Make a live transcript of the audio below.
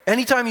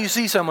Anytime you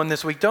see someone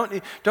this week,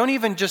 don't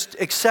even just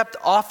accept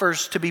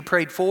offers to be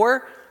prayed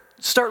for.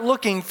 Start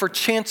looking for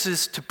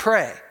chances to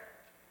pray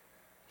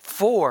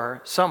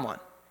for someone.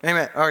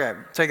 Amen. Okay,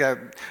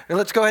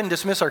 let's go ahead and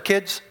dismiss our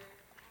kids.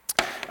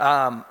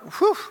 We're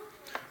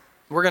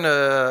going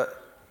to,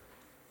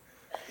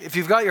 if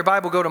you've got your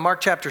Bible, go to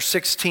Mark chapter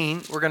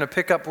 16. We're going to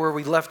pick up where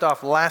we left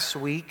off last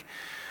week.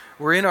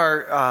 We're in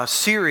our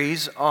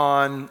series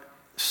on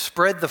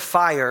Spread the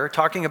Fire,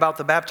 talking about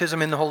the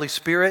baptism in the Holy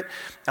Spirit,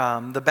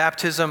 the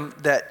baptism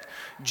that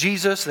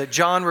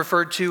John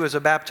referred to as a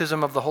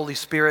baptism of the Holy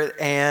Spirit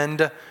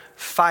and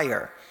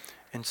fire.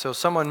 And so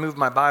someone moved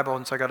my Bible,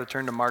 and so I got to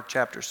turn to Mark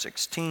chapter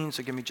 16,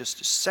 so give me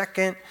just a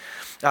second.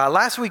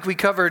 Last week we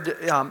covered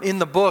in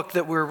the book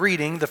that we're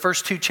reading, the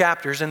first 2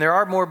 chapters, and there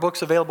are more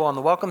books available on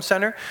the Welcome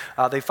Center.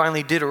 They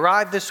finally did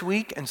arrive this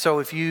week, and so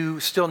if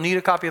you still need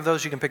a copy of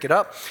those, you can pick it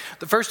up.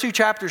 The first 2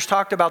 chapters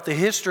talked about the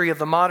history of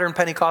the modern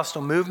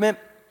Pentecostal movement,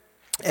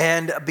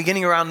 and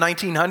beginning around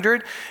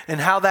 1900,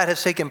 and how that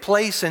has taken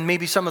place, and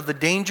maybe some of the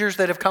dangers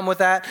that have come with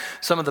that,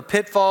 some of the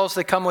pitfalls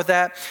that come with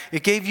that.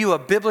 It gave you a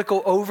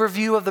biblical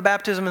overview of the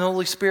baptism in the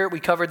Holy Spirit. We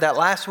covered that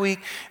last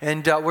week,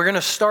 and we're going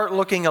to start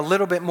looking a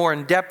little bit more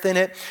in depth in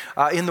it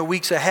in the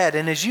weeks ahead.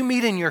 And as you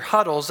meet in your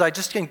huddles, I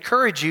just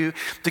encourage you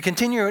to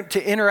continue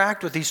to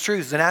interact with these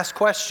truths and ask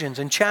questions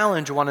and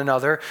challenge one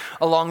another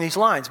along these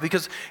lines.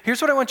 Because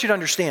here's what I want you to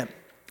understand.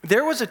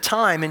 There was a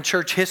time in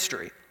church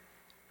history.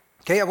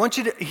 Okay, I want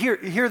you to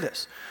hear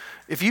this.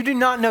 If you do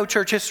not know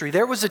church history,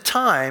 there was a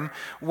time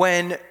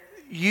when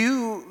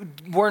you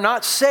were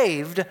not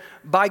saved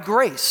by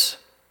grace.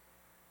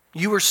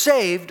 You were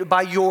saved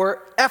by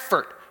your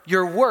effort,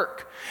 your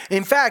work.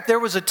 In fact, there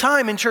was a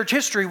time in church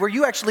history where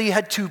you actually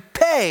had to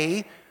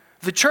pay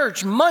the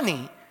church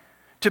money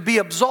to be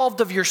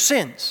absolved of your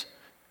sins,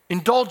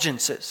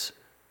 indulgences.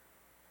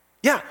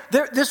 Yeah,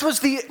 this was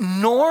the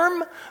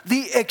norm,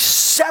 the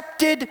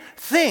accepted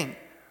thing.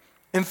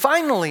 And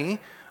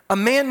finally, a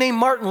man named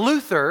Martin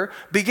Luther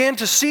began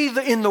to see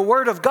in the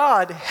Word of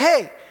God,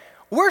 hey,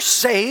 we're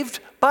saved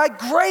by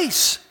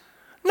grace,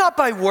 not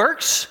by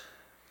works.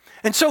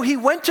 And so he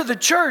went to the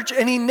church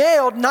and he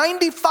nailed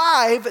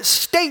 95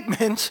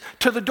 statements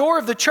to the door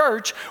of the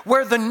church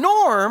where the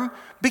norm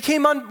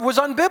was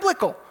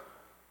unbiblical.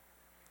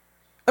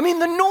 I mean,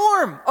 the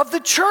norm of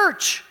the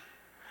church.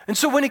 And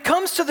so when it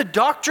comes to the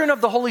doctrine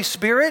of the Holy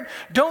Spirit,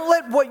 don't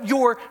let what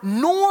your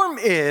norm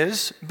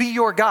is be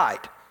your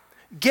guide.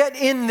 Get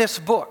in this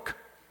book.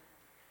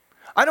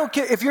 I don't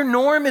care if your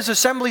norm is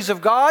Assemblies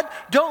of God,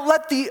 don't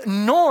let the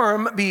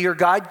norm be your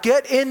guide.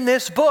 Get in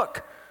this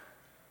book.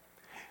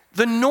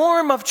 The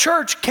norm of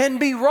church can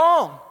be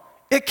wrong.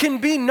 It can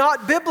be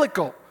not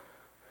biblical.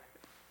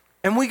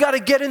 And we got to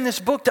get in this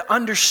book to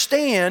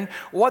understand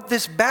what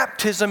this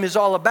baptism is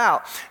all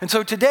about. And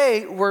so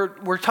today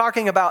we're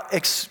talking about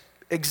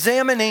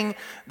examining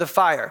the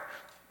fire.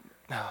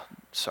 Oh,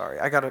 sorry,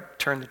 I got to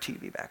turn the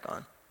TV back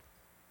on.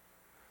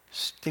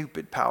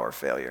 Stupid power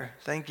failure.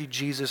 Thank you,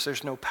 Jesus,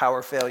 there's no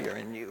power failure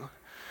in you.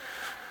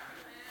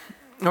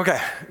 Okay,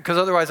 because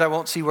otherwise I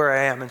won't see where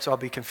I am, and so I'll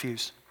be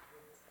confused.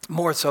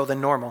 More so than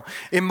normal.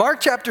 In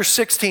Mark chapter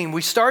 16,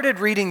 we started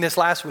reading this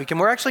last week, and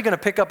we're actually going to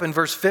pick up in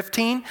verse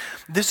 15.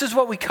 This is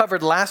what we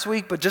covered last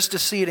week, but just to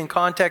see it in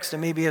context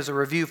and maybe as a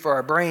review for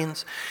our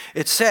brains,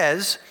 it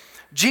says,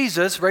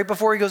 Jesus, right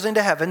before he goes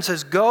into heaven,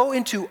 says, go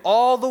into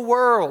all the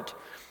world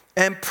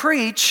and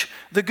preach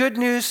the good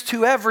news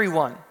to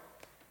everyone.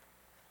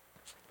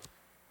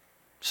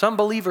 Some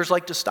believers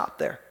like to stop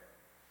there,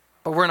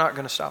 but we're not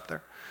going to stop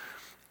there.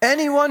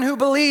 Anyone who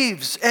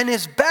believes and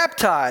is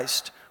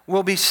baptized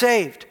will be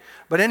saved,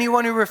 but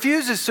anyone who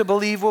refuses to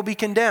believe will be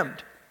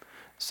condemned.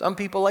 Some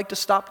people like to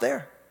stop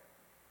there,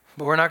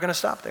 but we're not going to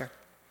stop there.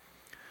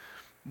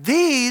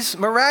 These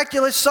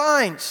miraculous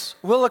signs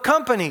will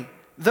accompany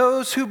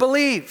those who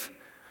believe.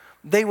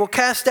 They will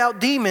cast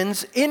out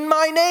demons in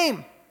my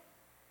name.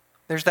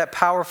 There's that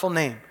powerful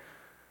name.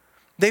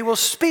 They will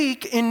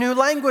speak in new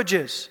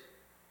languages,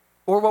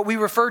 or what we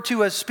refer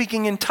to as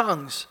speaking in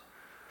tongues.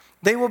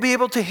 They will be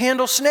able to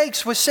handle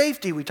snakes with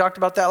safety. We talked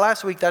about that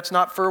last week. That's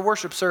not for a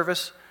worship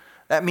service.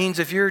 That means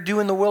if you're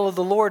doing the will of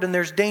the Lord and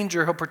there's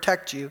danger, he'll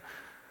protect you.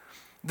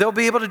 They'll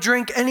be able to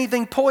drink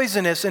anything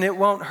poisonous and it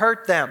won't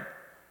hurt them.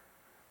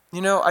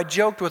 You know, I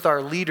joked with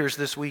our leaders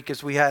this week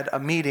as we had a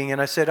meeting,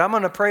 and I said, I'm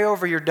going to pray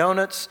over your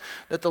donuts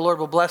that the Lord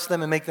will bless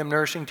them and make them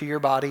nourishing to your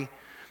body.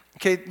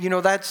 Okay, you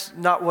know, that's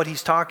not what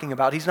he's talking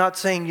about. He's not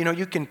saying, you know,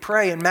 you can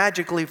pray and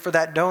magically for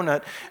that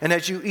donut, and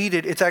as you eat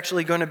it, it's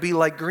actually going to be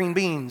like green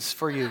beans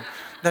for you.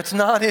 That's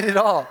not it at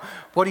all.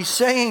 What he's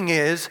saying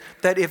is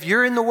that if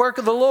you're in the work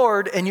of the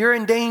Lord and you're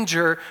in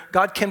danger,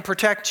 God can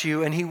protect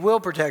you, and he will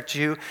protect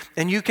you,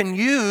 and you can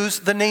use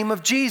the name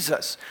of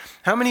Jesus.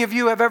 How many of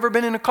you have ever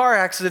been in a car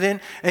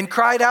accident and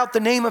cried out the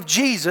name of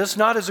Jesus,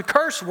 not as a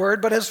curse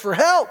word, but as for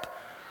help?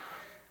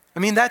 I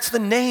mean, that's the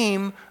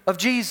name of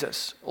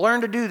Jesus.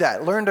 Learn to do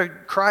that. Learn to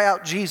cry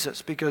out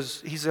Jesus,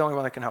 because he's the only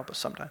one that can help us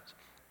sometimes.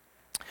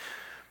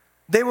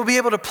 They will be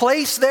able to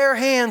place their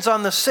hands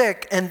on the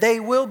sick and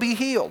they will be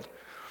healed.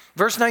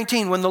 Verse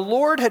 19, when the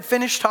Lord had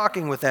finished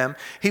talking with them,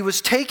 he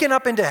was taken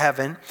up into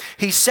heaven.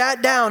 He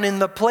sat down in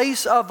the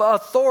place of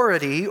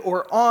authority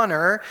or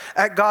honor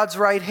at God's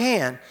right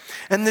hand.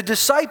 And the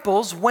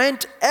disciples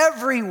went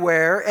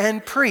everywhere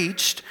and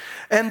preached,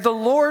 and the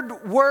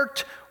Lord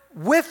worked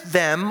with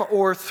them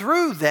or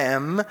through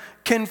them,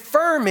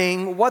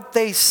 confirming what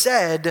they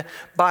said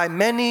by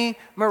many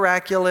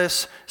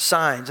miraculous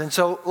signs. And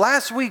so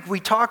last week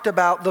we talked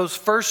about those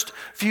first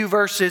few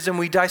verses and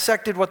we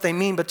dissected what they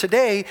mean. But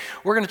today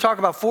we're going to talk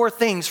about four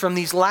things from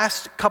these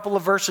last couple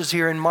of verses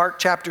here in Mark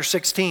chapter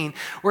 16.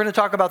 We're going to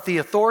talk about the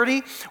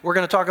authority, we're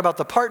going to talk about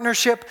the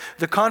partnership,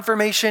 the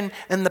confirmation,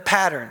 and the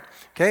pattern.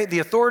 Okay, the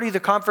authority, the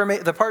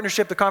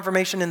partnership, the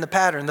confirmation, and the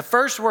pattern. The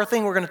first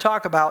thing we're going to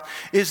talk about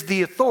is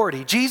the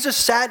authority. Jesus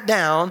sat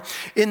down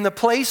in the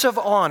place of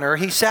honor.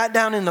 He sat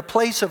down in the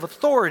place of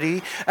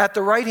authority at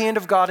the right hand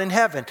of God in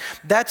heaven.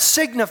 That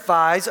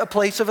signifies a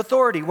place of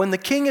authority. When the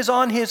king is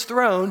on his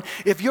throne,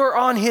 if you're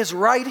on his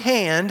right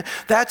hand,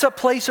 that's a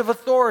place of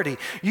authority.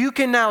 You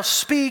can now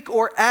speak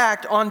or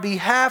act on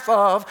behalf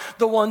of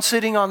the one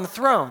sitting on the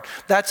throne.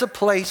 That's a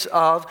place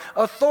of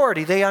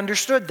authority. They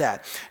understood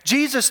that.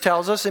 Jesus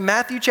tells us in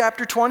Matthew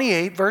chapter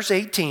 28, verse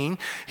 18,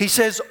 he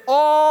says,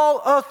 all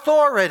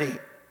authority,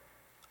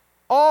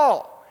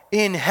 all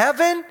in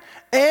heaven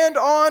and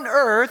on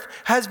earth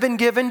has been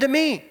given to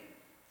me.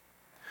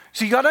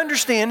 So you got to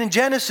understand, in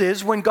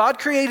Genesis, when God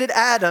created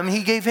Adam,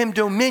 he gave him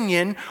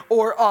dominion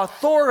or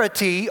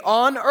authority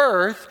on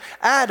earth,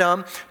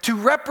 Adam, to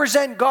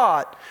represent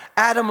God.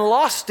 Adam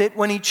lost it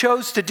when he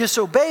chose to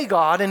disobey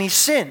God and he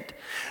sinned.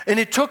 And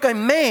it took a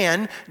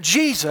man,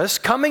 Jesus,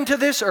 coming to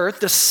this earth,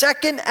 the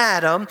second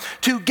Adam,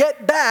 to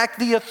get back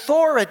the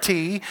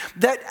authority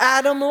that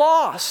Adam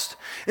lost.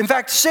 In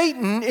fact,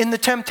 Satan in the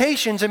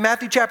temptations in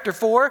Matthew chapter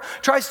 4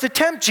 tries to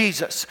tempt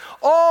Jesus.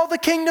 All the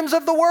kingdoms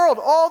of the world,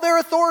 all their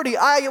authority,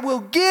 I will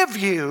give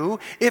you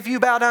if you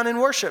bow down and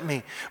worship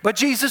me. But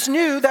Jesus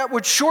knew that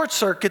would short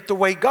circuit the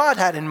way God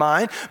had in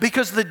mind,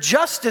 because the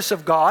justice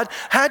of God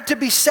had to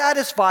be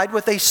satisfied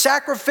with a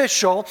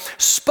sacrificial,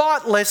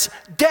 spotless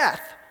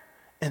death.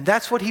 And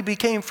that's what he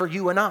became for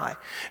you and I.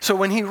 So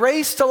when he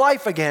raised to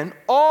life again,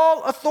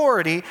 all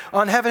authority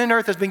on heaven and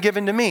earth has been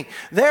given to me.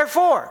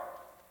 Therefore,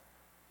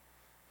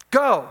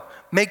 go,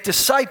 make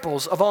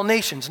disciples of all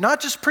nations.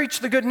 Not just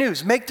preach the good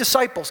news. Make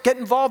disciples. Get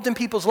involved in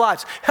people's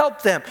lives.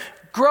 Help them.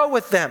 Grow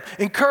with them.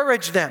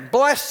 Encourage them.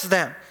 Bless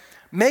them.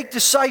 Make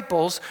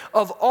disciples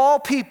of all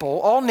people,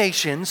 all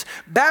nations,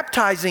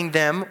 baptizing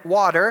them,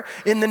 water,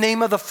 in the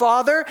name of the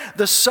Father,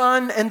 the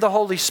Son, and the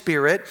Holy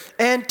Spirit,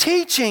 and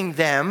teaching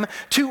them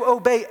to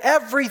obey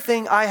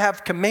everything I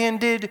have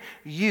commanded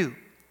you.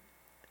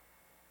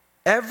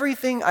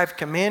 Everything I've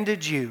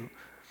commanded you.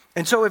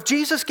 And so if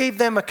Jesus gave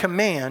them a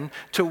command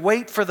to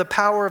wait for the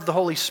power of the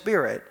Holy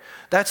Spirit,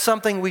 that's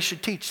something we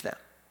should teach them.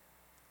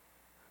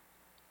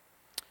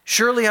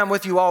 Surely I'm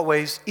with you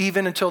always,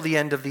 even until the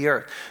end of the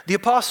earth. The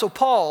Apostle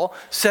Paul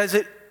says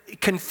it,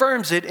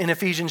 confirms it in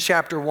Ephesians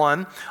chapter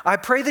 1. I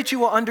pray that you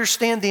will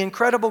understand the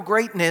incredible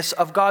greatness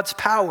of God's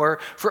power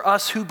for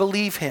us who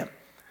believe him.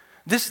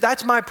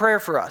 That's my prayer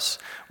for us.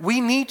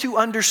 We need to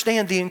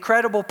understand the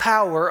incredible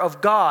power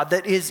of God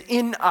that is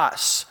in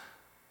us,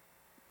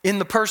 in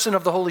the person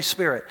of the Holy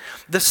Spirit.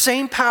 The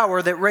same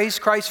power that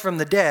raised Christ from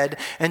the dead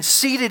and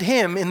seated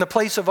him in the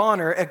place of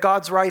honor at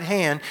God's right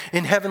hand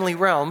in heavenly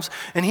realms.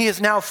 And he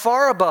is now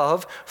far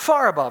above,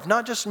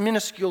 not just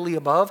minusculely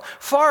above,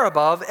 far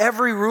above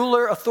every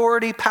ruler,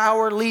 authority,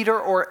 power, leader,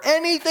 or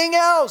anything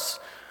else.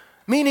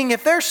 Meaning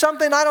if there's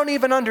something I don't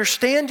even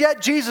understand yet,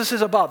 Jesus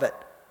is above it.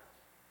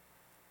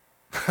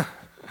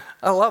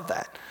 I love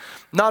that.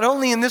 Not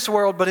only in this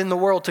world, but in the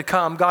world to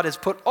come, God has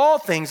put all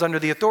things under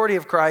the authority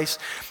of Christ,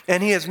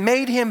 and he has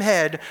made him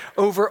head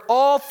over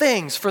all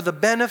things for the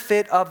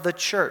benefit of the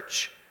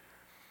church.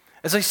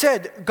 As I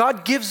said,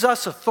 God gives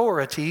us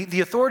authority. The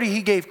authority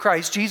he gave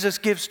Christ, Jesus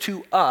gives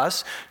to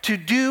us to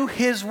do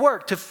his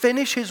work, to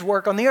finish his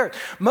work on the earth.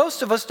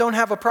 Most of us don't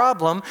have a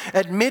problem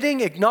admitting,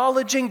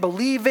 acknowledging,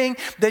 believing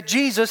that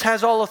Jesus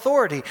has all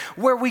authority.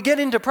 Where we get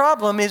into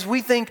problem is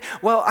we think,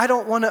 well, I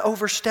don't want to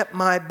overstep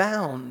my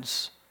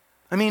bounds.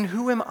 I mean,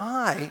 who am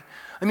I?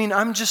 I mean,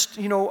 I'm just,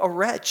 a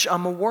wretch.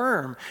 I'm a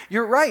worm.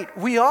 You're right,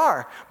 we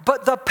are.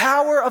 But the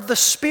power of the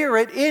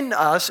Spirit in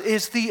us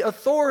is the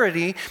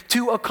authority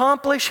to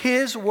accomplish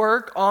his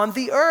work on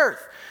the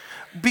earth.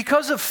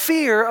 Because of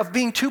fear of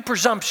being too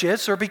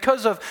presumptuous, or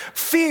because of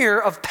fear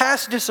of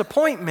past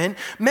disappointment,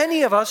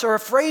 many of us are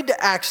afraid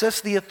to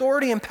access the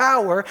authority and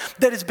power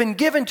that has been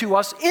given to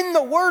us in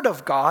the Word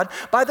of God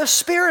by the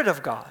Spirit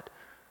of God.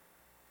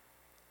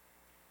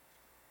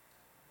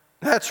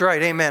 That's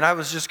right, amen. I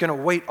was just going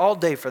to wait all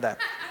day for that.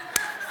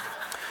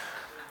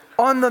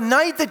 On the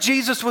night that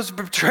Jesus was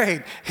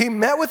betrayed, he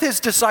met with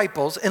his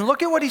disciples, and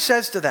look at what he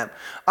says to them.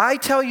 I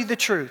tell you the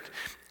truth.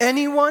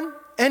 Anyone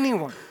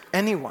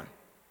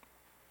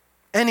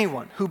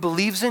who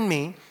believes in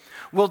me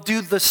will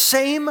do the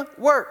same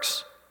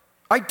works,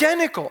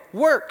 identical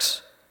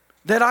works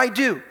that I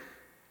do,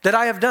 that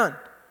I have done.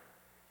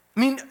 I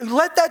mean,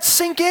 let that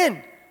sink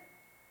in.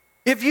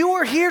 If you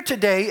are here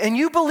today and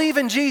you believe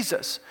in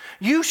Jesus,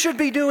 you should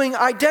be doing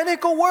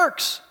identical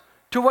works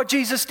to what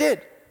Jesus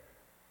did.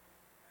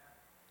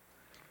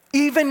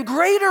 Even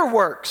greater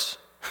works.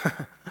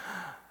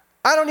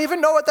 I don't even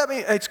know what that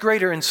means. It's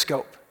greater in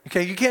scope.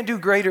 Okay, you can't do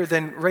greater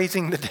than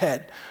raising the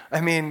dead.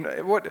 I mean,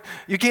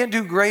 you can't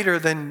do greater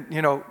than,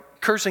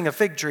 cursing a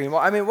fig tree. Well,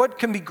 I mean, what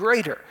can be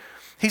greater?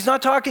 He's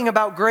not talking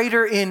about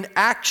greater in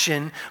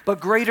action,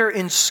 but greater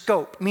in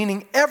scope,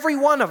 meaning every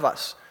one of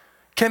us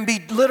can be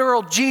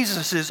literal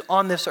Jesuses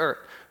on this earth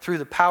through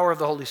the power of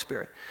the Holy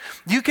Spirit.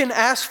 You can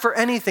ask for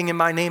anything in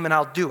my name and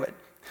I'll do it.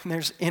 And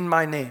there's in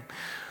my name.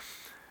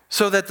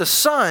 So that the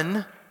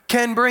Son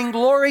can bring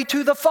glory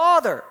to the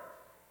Father.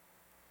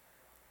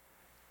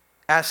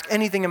 Ask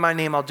anything in my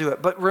name, I'll do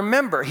it. But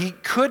remember, he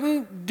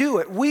couldn't do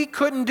it. We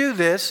couldn't do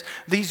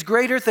these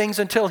greater things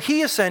until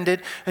he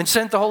ascended and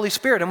sent the Holy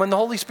Spirit. And when the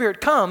Holy Spirit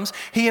comes,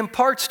 he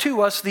imparts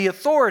to us the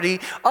authority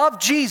of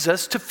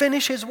Jesus to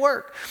finish his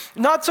work.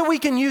 Not so we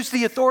can use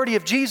the authority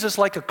of Jesus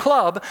like a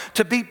club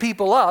to beat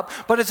people up,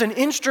 but as an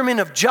instrument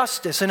of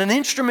justice and an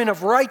instrument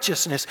of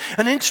righteousness,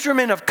 an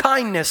instrument of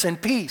kindness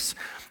and peace.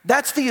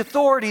 That's the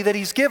authority that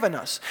he's given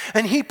us.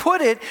 And he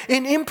put it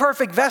in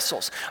imperfect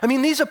vessels. I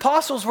mean, these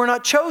apostles were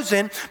not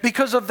chosen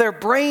because of their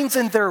brains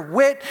and their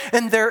wit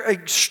and their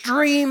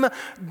extreme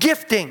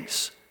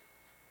giftings.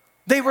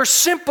 They were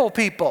simple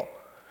people.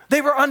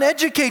 They were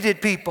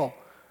uneducated people.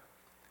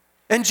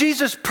 And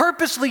Jesus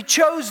purposely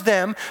chose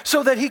them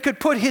so that he could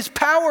put his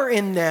power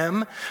in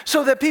them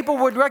so that people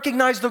would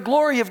recognize the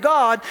glory of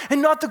God and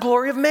not the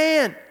glory of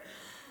man.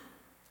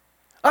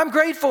 I'm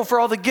grateful for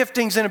all the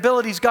giftings and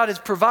abilities God has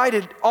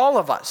provided all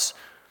of us.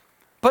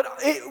 But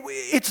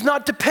it's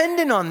not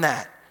dependent on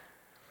that.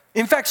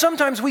 In fact,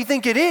 sometimes we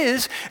think it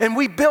is, and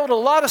we build a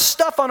lot of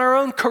stuff on our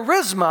own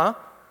charisma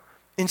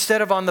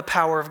instead of on the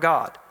power of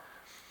God.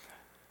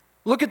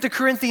 Look at the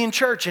Corinthian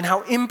church and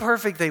how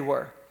imperfect they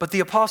were. But the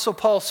Apostle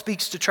Paul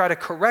speaks to try to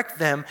correct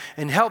them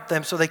and help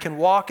them so they can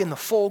walk in the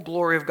full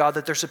glory of God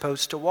that they're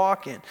supposed to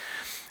walk in.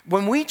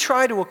 When we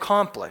try to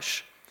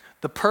accomplish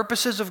the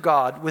purposes of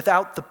God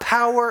without the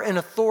power and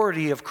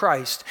authority of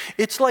Christ,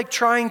 it's like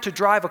trying to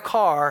drive a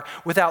car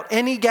without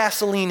any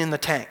gasoline in the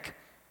tank.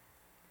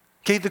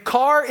 Okay, the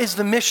car is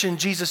the mission.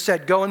 Jesus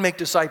said, go and make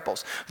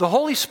disciples. The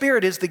Holy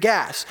Spirit is the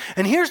gas.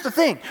 And here's the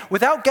thing,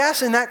 without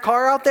gas in that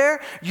car out there,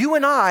 you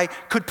and I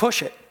could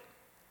push it.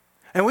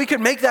 And we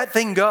could make that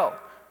thing go.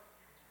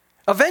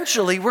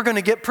 Eventually, we're going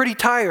to get pretty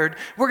tired.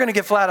 We're going to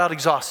get flat out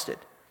exhausted.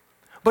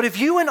 But if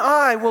you and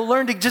I will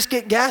learn to just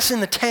get gas in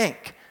the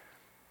tank,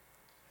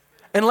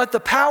 and let the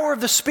power of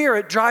the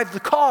Spirit drive the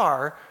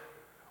car,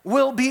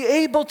 we'll be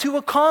able to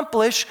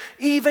accomplish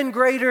even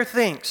greater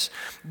things.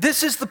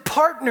 This is the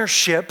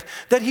partnership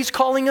that he's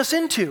calling us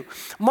into.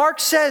 Mark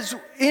says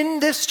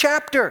in this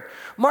chapter,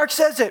 Mark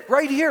says it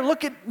right here.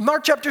 Look at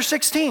Mark chapter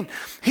 16.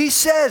 He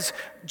says,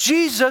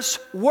 Jesus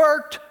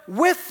worked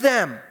with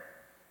them.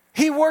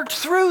 He worked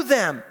through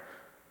them.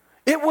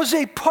 It was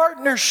a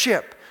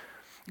partnership.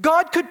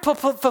 God could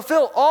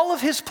fulfill all of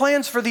his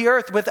plans for the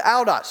earth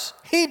without us.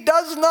 He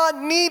does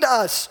not need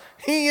us.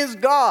 He is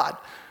God.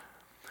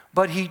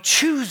 But he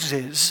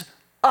chooses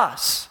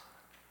us.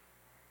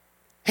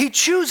 He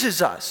chooses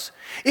us.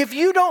 If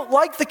you don't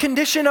like the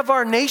condition of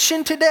our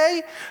nation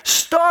today,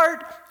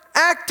 start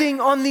acting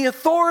on the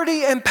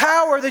authority and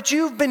power that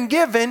you've been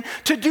given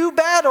to do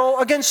battle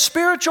against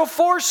spiritual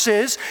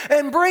forces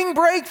and bring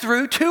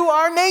breakthrough to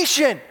our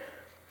nation.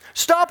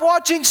 Stop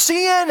watching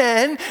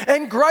CNN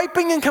and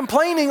griping and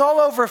complaining all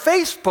over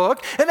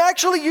Facebook and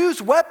actually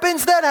use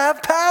weapons that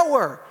have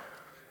power.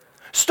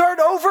 Start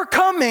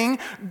overcoming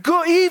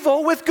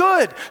evil with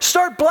good.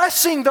 Start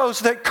blessing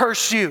those that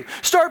curse you.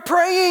 Start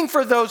praying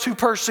for those who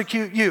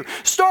persecute you.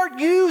 Start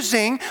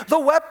using the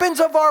weapons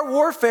of our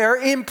warfare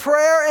in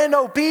prayer and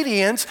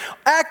obedience,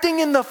 acting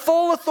in the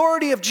full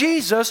authority of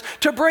Jesus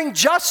to bring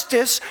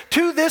justice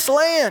to this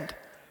land.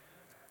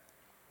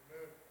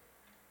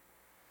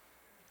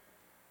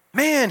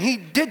 Man, he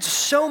did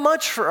so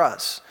much for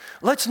us.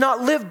 Let's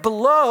not live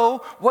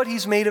below what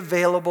he's made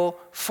available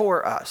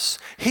for us.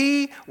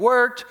 He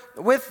worked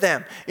with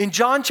them. In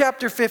John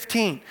chapter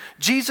 15,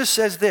 Jesus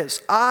says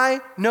this, I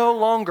no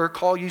longer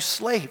call you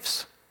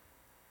slaves.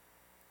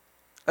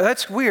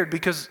 That's weird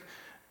because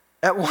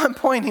at one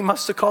point he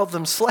must have called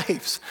them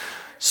slaves,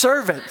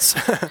 servants.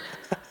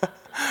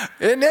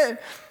 Isn't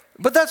it?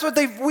 But that's what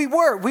we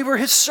were. We were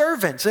his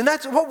servants. And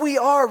that's what we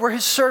are. We're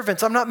his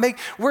servants.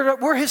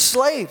 We're his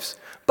slaves.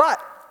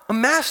 But a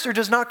master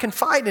does not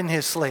confide in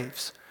his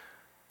slaves.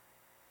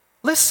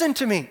 Listen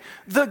to me.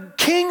 The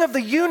King of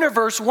the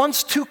universe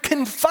wants to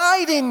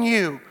confide in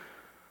you.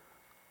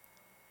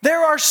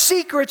 There are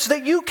secrets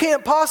that you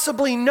can't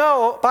possibly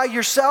know by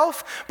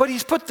yourself, but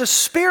he's put the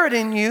Spirit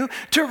in you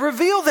to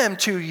reveal them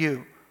to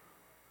you.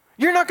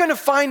 You're not going to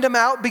find them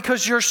out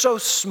because you're so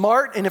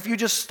smart, and if you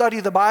just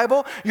study the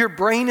Bible, your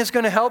brain is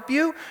going to help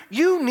you.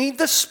 You need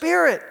the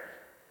Spirit.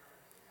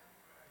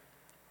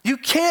 You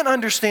can't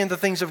understand the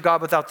things of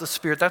God without the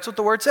Spirit. That's what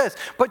the Word says.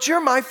 But you're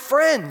my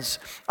friends.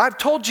 I've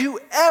told you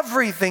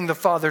everything the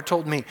Father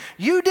told me.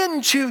 You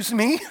didn't choose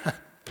me.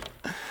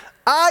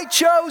 I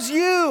chose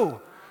you.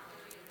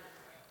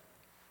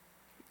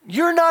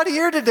 You're not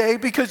here today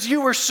because you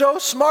were so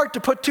smart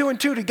to put two and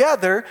two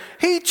together.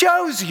 He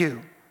chose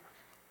you.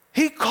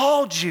 He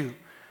called you,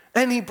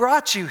 and He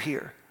brought you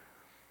here.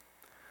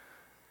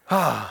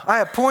 I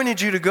appointed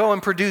you to go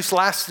and produce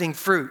lasting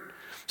fruit,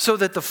 so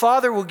that the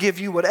Father will give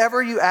you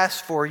whatever you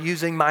ask for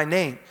using my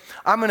name.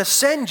 I'm going to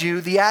send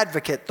you the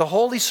advocate, the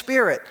Holy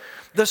Spirit,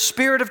 the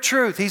Spirit of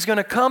truth. He's going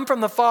to come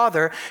from the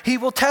Father. He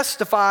will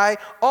testify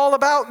all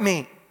about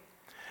me.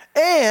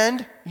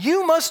 And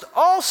you must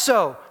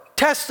also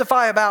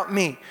testify about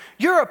me.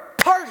 You're a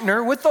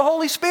partner with the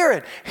Holy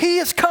Spirit. He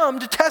has come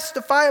to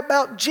testify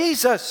about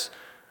Jesus.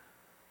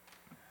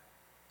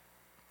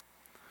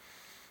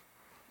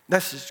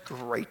 This is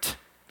great.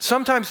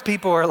 Sometimes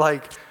people are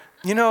like,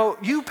 you know,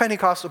 you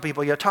Pentecostal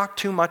people, you talk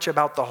too much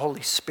about the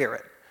Holy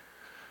Spirit.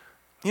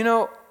 You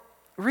know,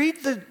 read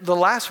the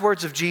last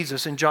words of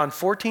Jesus in John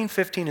 14,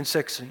 15, and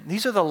 16.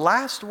 These are the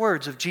last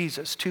words of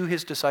Jesus to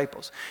his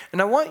disciples.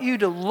 And I want you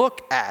to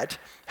look at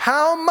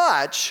how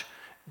much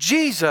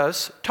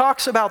Jesus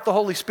talks about the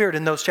Holy Spirit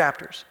in those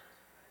chapters.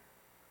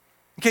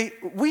 Okay,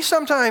 we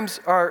sometimes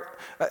are,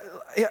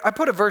 I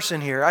put a verse in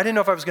here. I didn't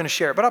know if I was going to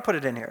share it, but I'll put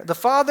it in here. The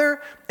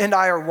Father and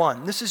I are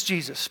one. This is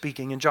Jesus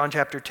speaking in John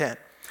chapter 10.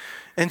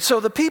 And so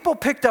the people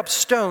picked up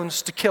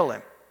stones to kill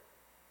him.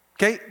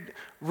 Okay?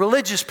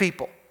 Religious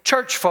people,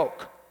 church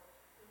folk.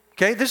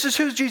 Okay? This is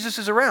who Jesus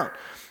is around.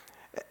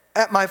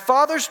 At my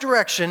Father's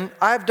direction,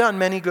 I've done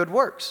many good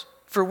works.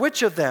 For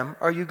which of them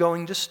are you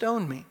going to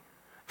stone me?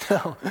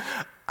 No,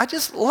 I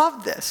just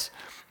love this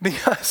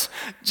because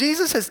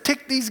Jesus has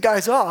ticked these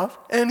guys off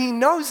and he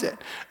knows it.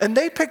 And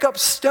they pick up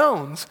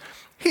stones.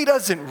 He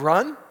doesn't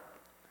run.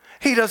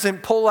 He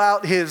doesn't pull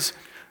out his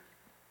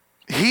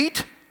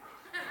heat.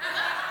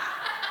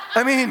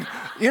 I mean,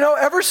 you know,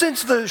 ever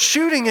since the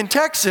shooting in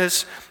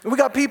Texas, we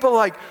got people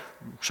like,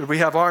 should we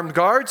have armed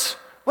guards?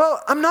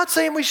 Well, I'm not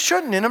saying we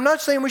shouldn't, and I'm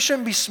not saying we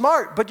shouldn't be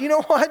smart, but you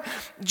know what?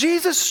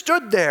 Jesus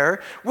stood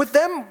there with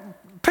them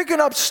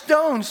picking up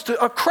stones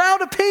to a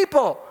crowd of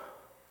people,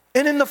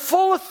 and in the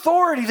full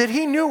authority that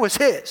he knew was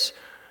his.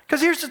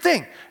 Because here's the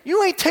thing,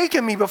 you ain't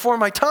taking me before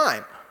my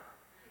time.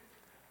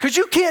 Because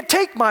you can't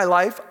take my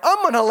life,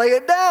 I'm going to lay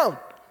it down.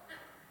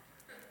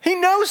 He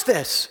knows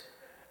this.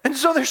 And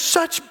so there's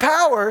such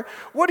power.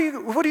 What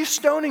are you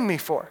stoning me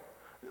for?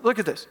 Look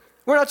at this.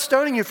 We're not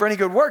stoning you for any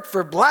good work,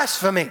 for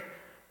blasphemy.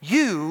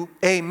 You,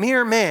 a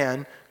mere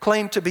man,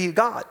 claim to be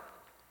God.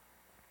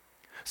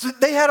 So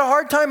they had a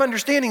hard time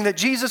understanding that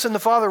Jesus and the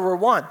Father were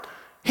one.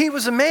 He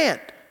was a man.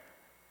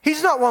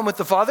 He's not one with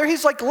the Father.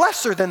 He's like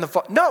lesser than the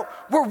Father. No,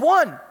 we're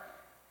one.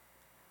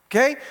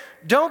 Okay?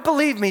 Don't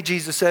believe me,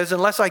 Jesus says,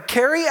 unless I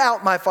carry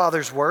out my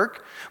Father's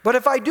work. But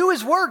if I do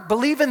his work,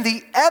 believe in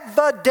the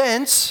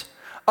evidence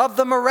of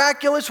the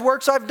miraculous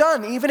works I've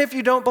done, even if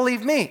you don't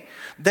believe me.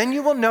 Then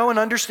you will know and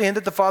understand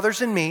that the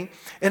Father's in me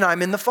and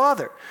I'm in the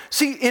Father.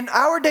 See, in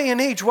our day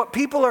and age, what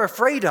people are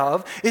afraid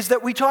of is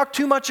that we talk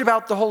too much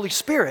about the Holy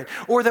Spirit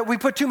or that we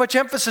put too much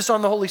emphasis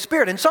on the Holy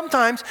Spirit. And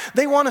sometimes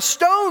they want to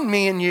stone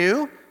me and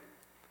you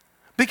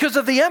because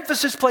of the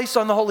emphasis placed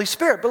on the Holy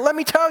Spirit. But let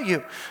me tell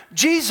you,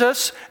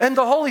 Jesus and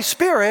the Holy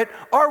Spirit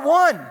are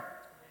one.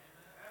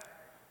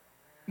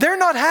 They're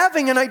not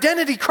having an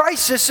identity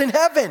crisis in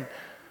heaven.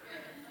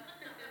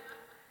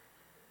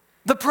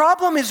 The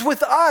problem is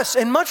with us,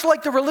 and much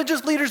like the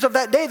religious leaders of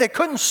that day, they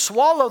couldn't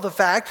swallow the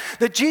fact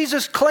that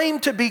Jesus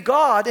claimed to be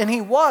God, and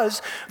he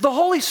was. The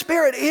Holy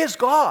Spirit is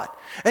God,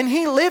 and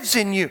he lives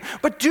in you.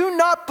 But do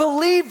not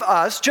believe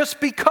us just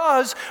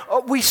because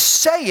we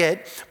say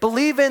it.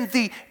 Believe in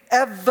the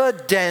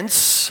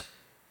evidence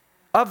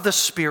of the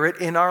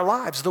Spirit in our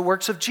lives, the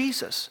works of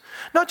Jesus.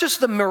 Not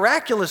just the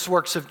miraculous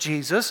works of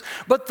Jesus,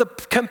 but the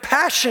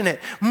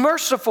compassionate,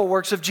 merciful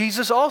works of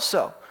Jesus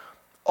also.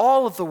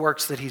 All of the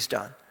works that he's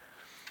done.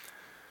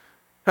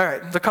 All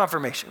right, the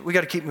confirmation. We got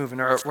to keep moving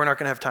or we're not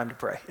going to have time to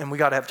pray. And we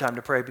got to have time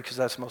to pray because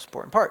that's the most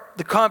important part.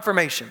 The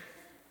confirmation.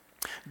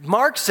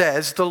 Mark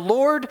says, the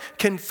Lord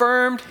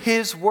confirmed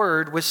his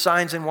word with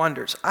signs and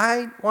wonders.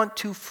 I want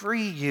to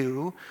free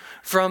you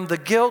from the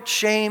guilt,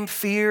 shame,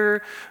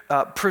 fear,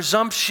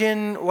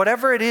 presumption,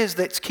 whatever it is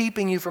that's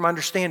keeping you from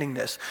understanding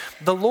this.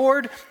 The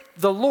Lord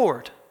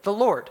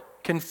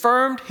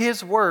confirmed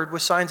his word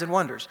with signs and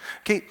wonders.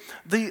 Okay,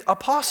 the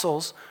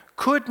apostles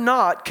could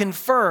not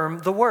confirm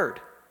the word.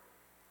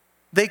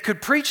 They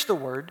could preach the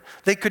word.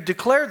 They could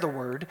declare the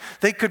word.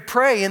 They could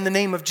pray in the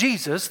name of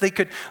Jesus. They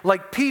could,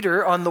 like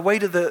Peter on the way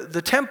to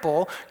the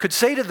temple, could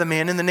say to the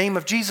man, in the name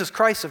of Jesus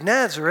Christ of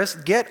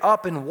Nazareth, get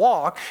up and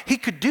walk. He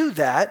could do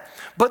that,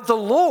 but the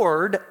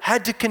Lord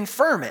had to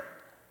confirm it.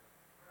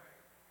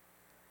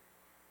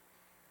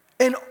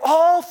 And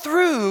all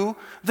through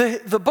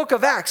the book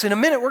of Acts, in a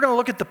minute we're going to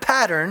look at the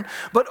pattern,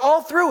 but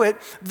all through it,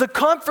 the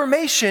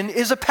confirmation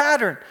is a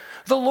pattern.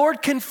 The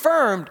Lord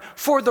confirmed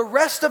for the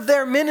rest of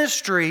their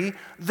ministry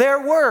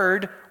their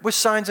word with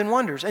signs and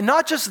wonders. And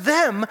not just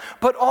them,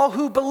 but all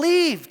who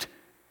believed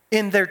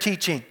in their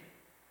teaching.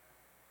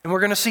 And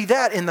we're going to see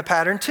that in the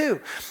pattern too.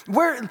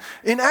 Where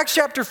in Acts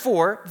chapter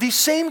 4, these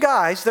same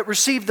guys that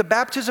received the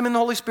baptism in the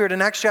Holy Spirit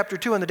in Acts chapter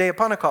 2 on the day of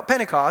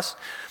Pentecost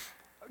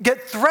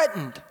get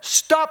threatened.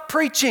 Stop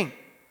preaching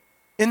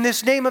in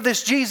this name of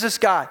this Jesus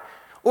guy,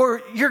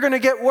 or you're going to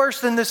get worse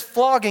than this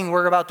flogging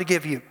we're about to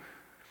give you.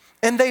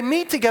 And they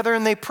meet together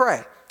and they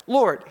pray,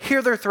 Lord,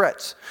 hear their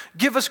threats.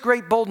 Give us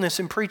great boldness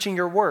in preaching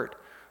your word.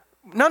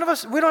 None of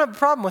us, we don't have a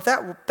problem with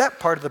that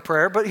part of the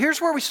prayer, but here's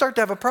where we start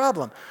to have a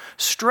problem.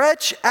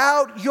 Stretch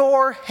out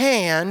your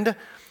hand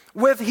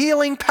with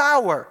healing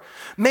power.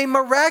 May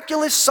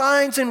miraculous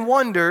signs and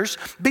wonders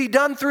be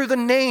done through the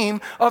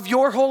name of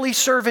your holy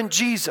servant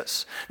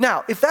Jesus.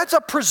 Now, if that's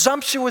a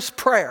presumptuous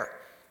prayer,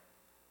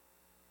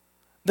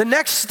 the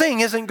next thing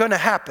isn't going to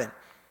happen.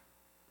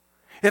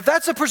 If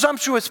that's a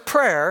presumptuous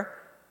prayer,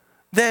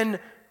 then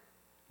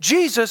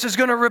Jesus is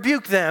going to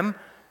rebuke them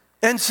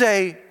and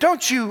say,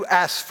 don't you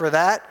ask for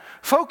that.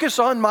 Focus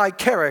on my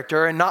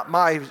character and not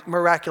my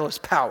miraculous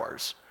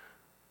powers.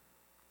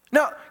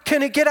 Now,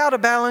 can it get out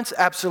of balance?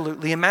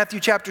 Absolutely. In Matthew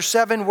chapter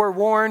 7, we're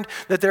warned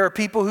that there are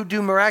people who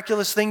do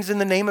miraculous things in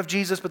the name of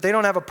Jesus, but they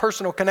don't have a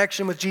personal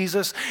connection with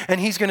Jesus,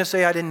 and he's going to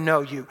say, I didn't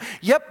know you.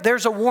 Yep,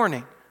 there's a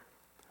warning.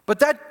 But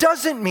that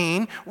doesn't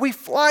mean we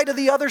fly to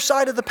the other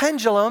side of the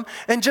pendulum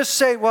and just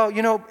say, well,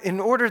 in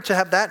order to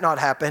have that not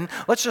happen,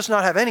 let's just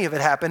not have any of it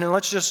happen, and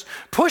let's just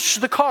push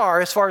the car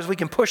as far as we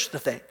can push the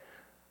thing.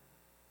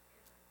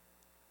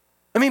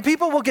 I mean,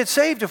 people will get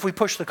saved if we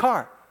push the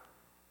car.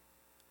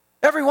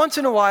 Every once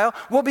in a while,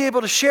 we'll be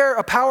able to share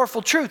a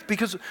powerful truth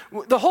because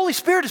the Holy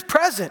Spirit is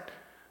present.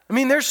 I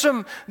mean, there's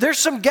some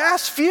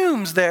gas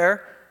fumes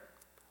there,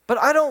 but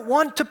I don't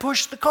want to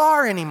push the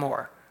car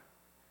anymore.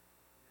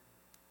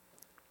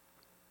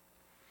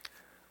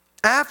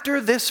 After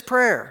this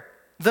prayer,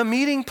 the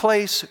meeting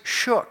place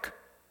shook.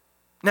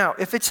 Now,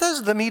 if it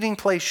says the meeting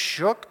place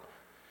shook,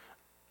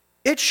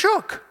 it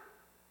shook.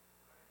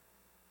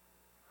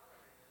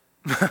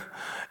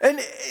 And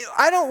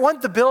I don't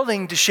want the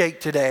building to shake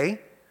today,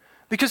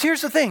 because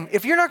here's the thing.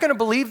 If you're not going to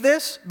believe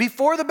this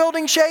before the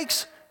building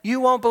shakes,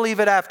 you won't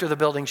believe it after the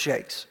building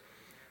shakes.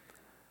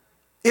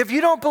 If you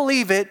don't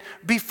believe it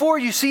before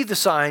you see the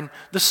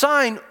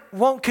sign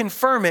won't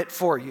confirm it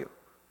for you.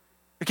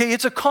 Okay,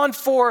 it's a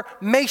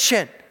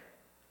confirmation,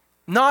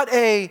 not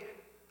a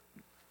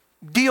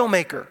deal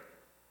maker,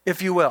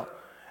 if you will.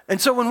 And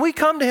so when we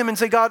come to him and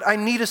say, God, I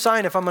need a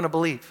sign if I'm going to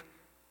believe.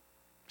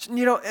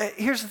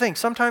 Here's the thing.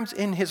 Sometimes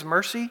in his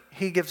mercy,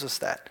 he gives us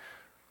that.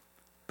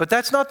 But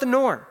that's not the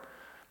norm.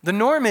 The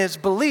norm is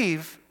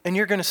believe and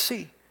you're going to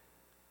see.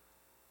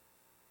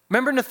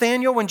 Remember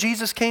Nathanael when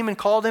Jesus came and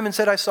called him and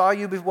said, I saw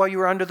you while you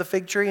were under the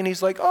fig tree? And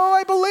he's like, oh,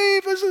 I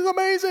believe. This is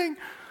amazing.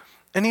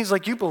 And he's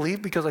like, you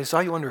believe because I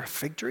saw you under a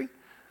fig tree?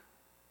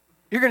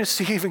 You're going to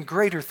see even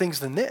greater things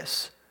than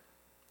this.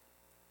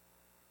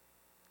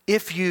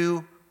 If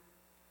you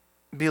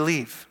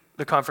believe,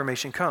 the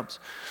confirmation comes.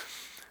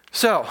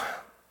 So,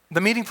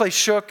 the meeting place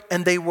shook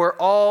and they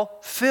were all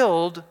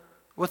filled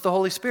with the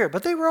Holy Spirit.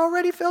 But they were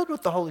already filled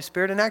with the Holy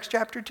Spirit in Acts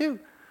chapter 2.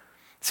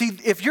 See,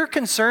 if your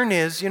concern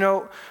is,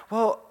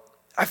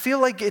 I feel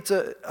like it's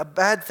a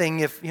bad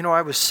thing if,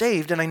 I was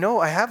saved and I know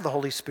I have the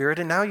Holy Spirit,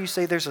 and now you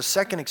say there's a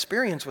second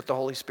experience with the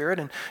Holy Spirit,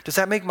 and does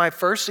that make my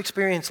first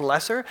experience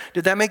lesser?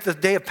 Did that make the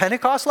day of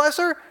Pentecost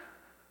lesser?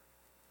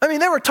 I mean,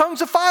 there were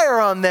tongues of fire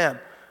on them.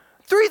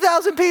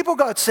 3,000 people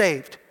got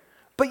saved,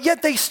 but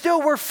yet they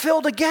still were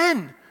filled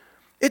again.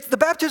 The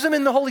baptism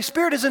in the Holy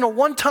Spirit isn't a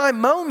one-time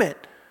moment.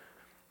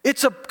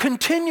 It's a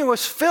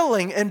continuous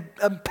filling and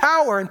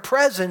power and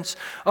presence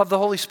of the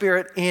Holy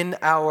Spirit in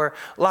our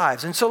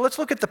lives. And so let's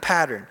look at the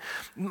pattern.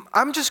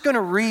 I'm just going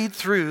to read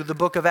through the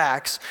book of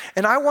Acts,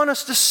 and I want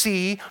us to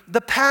see the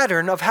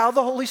pattern of how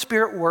the Holy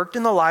Spirit worked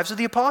in the lives of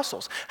the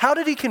apostles. How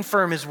did he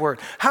confirm his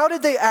word? How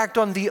did they act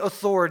on the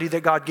authority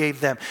that God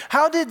gave them?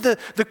 How did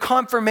the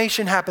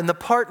confirmation happen, the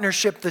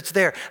partnership that's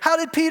there? How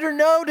did Peter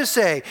know to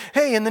say,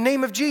 hey, in the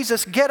name of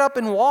Jesus, get up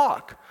and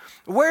walk?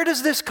 Where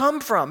does this come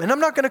from? And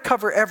I'm not going to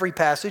cover every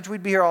passage.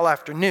 We'd be here all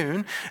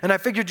afternoon. And I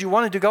figured you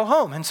wanted to go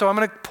home. And so I'm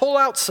going to pull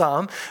out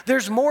some.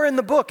 There's more in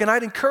the book. And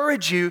I'd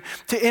encourage you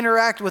to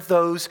interact with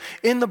those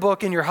in the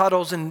book in your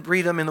huddles and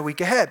read them in the week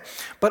ahead.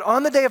 But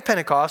on the day of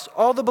Pentecost,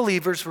 all the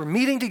believers were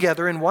meeting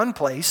together in one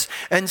place.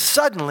 And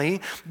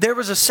suddenly there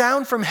was a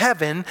sound from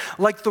heaven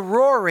like the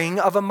roaring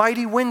of a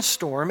mighty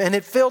windstorm. And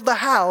it filled the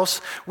house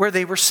where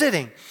they were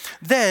sitting.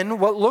 Then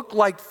what looked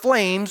like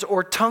flames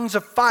or tongues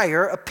of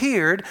fire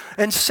appeared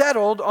and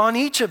settled on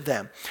each of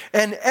them.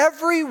 And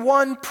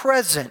everyone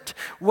present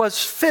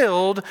was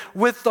filled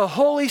with the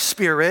Holy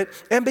Spirit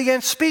and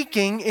began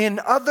speaking in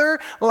other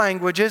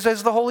languages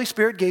as the Holy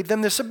Spirit gave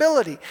them this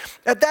ability.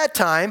 At that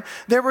time,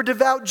 there were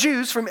devout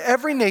Jews from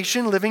every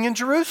nation living in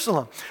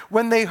Jerusalem.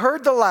 When they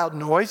heard the loud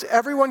noise,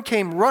 everyone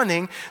came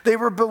running. They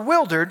were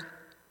bewildered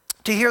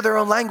to hear their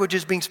own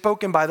languages being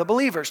spoken by the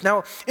believers.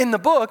 Now, in the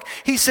book,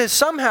 he says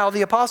somehow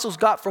the apostles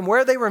got from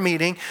where they were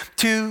meeting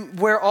to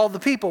where all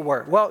the people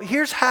were. Well,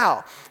 here's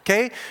how,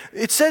 okay?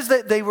 It says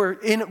that they were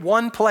in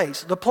one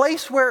place. The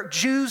place where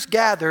Jews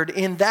gathered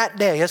in that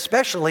day,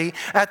 especially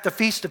at the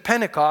Feast of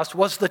Pentecost,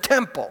 was the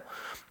temple.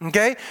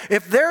 Okay?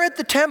 If they're at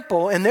the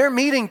temple and they're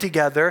meeting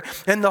together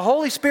and the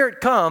Holy Spirit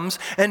comes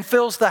and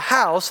fills the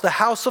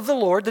house of the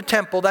Lord, the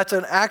temple, that's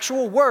an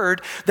actual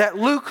word that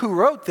Luke, who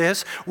wrote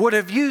this, would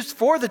have used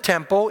for the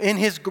temple in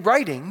his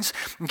writings.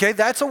 Okay?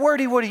 That's a word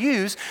he would have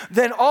used.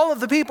 Then all of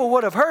the people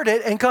would have heard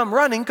it and come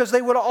running because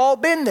they would have all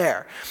been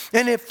there.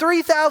 And if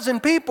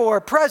 3,000 people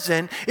are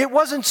present, it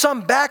wasn't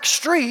some back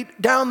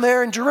street down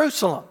there in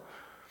Jerusalem.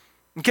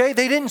 Okay?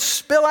 They didn't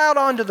spill out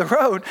onto the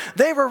road.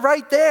 They were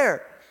right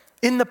there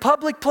in the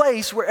public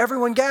place where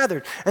everyone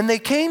gathered. And they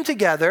came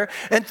together,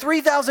 and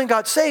 3,000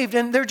 got saved,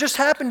 and there just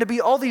happened to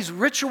be all these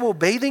ritual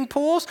bathing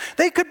pools.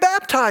 They could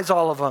baptize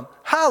all of them.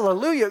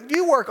 Hallelujah.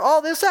 You work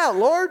all this out,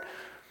 Lord.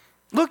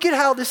 Look at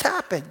how this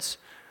happens.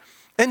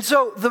 And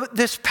so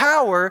this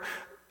power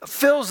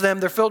fills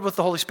them. They're filled with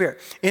the Holy Spirit.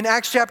 In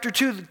Acts chapter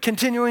 2,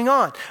 continuing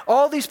on,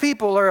 all these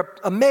people are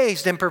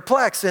amazed and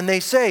perplexed, and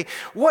they say,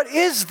 "What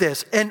is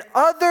this?" And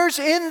others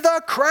in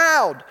the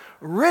crowd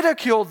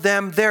ridiculed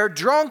them. "They're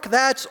drunk,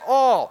 that's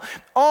all."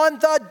 On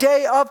the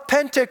day of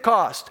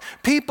Pentecost,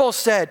 people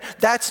said,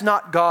 "That's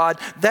not God.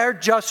 They're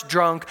just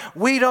drunk.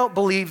 We don't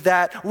believe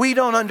that. We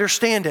don't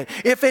understand it."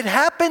 If it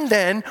happened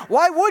then,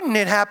 why wouldn't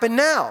it happen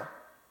now?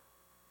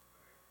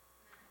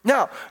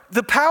 Now,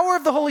 the power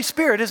of the Holy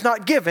Spirit is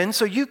not given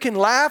so you can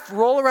laugh,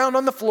 roll around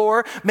on the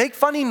floor, make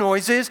funny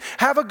noises,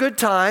 have a good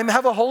time,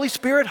 have a Holy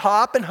Spirit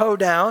hop and hoe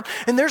down.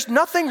 And there's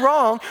nothing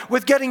wrong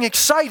with getting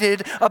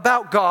excited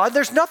about God.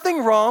 There's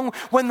nothing wrong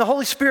when the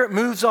Holy Spirit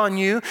moves on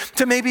you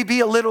to maybe be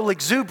a little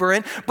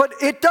exuberant, but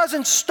it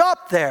doesn't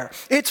stop there.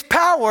 It's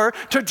power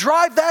to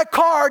drive that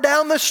car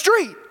down the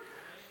street.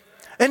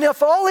 And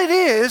if all it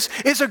is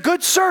a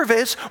good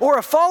service or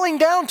a falling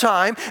down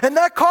time, and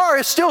that car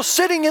is still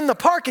sitting in the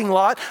parking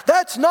lot,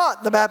 that's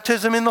not the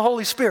baptism in the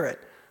Holy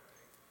Spirit.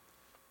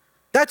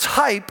 That's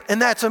hype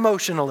and that's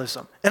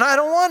emotionalism. And I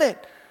don't want it.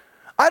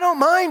 I don't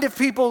mind if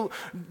people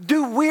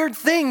do weird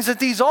things at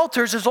these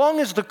altars as long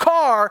as the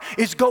car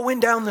is going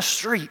down the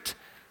street.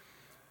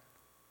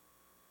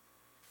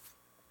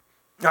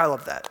 I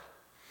love that.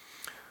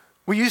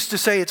 We used to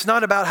say it's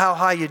not about how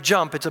high you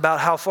jump, it's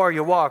about how far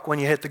you walk when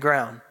you hit the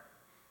ground.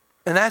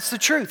 And that's the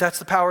truth. That's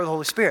the power of the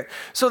Holy Spirit.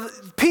 So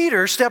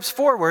Peter steps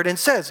forward and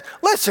says,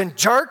 "Listen,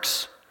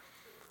 jerks.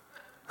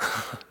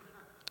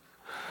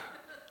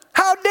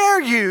 How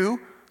dare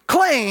you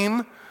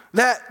claim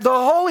that the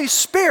Holy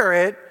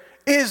Spirit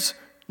is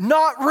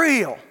not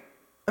real?"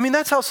 I mean,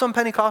 that's how some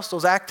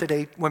Pentecostals act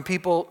today when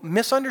people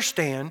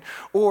misunderstand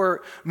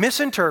or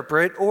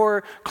misinterpret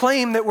or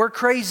claim that we're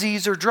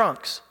crazies or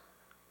drunks.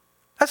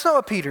 That's not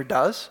what Peter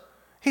does.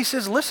 He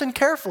says, "Listen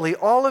carefully,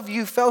 all of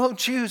you fellow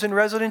Jews and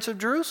residents of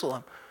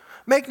Jerusalem.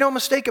 Make no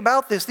mistake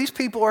about this. These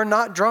people are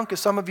not drunk, as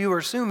some of you are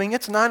assuming.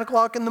 It's 9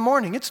 o'clock in the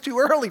morning. It's too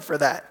early for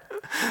that."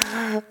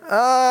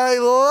 I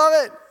love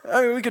it.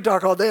 I mean, we could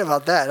talk all day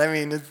about that. I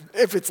mean,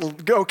 if it's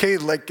okay,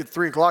 like at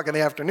 3 o'clock in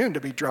the afternoon to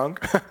be drunk.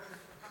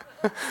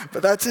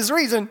 But that's his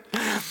reason.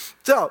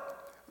 So,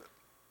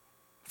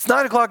 it's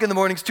 9 o'clock in the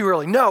morning, it's too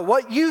early. No,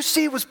 what you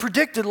see was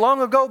predicted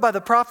long ago by the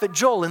prophet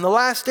Joel. In the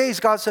last days,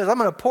 God says, "I'm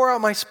going to pour out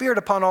my spirit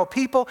upon all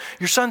people.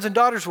 Your sons and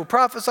daughters will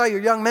prophesy. Your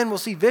young men will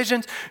see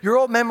visions. Your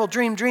old men will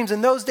dream dreams.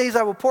 In those days,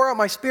 I will pour out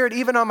my spirit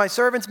even on my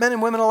servants, men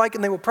and women alike,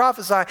 and they will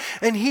prophesy."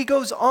 And he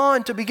goes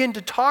on to begin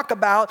to talk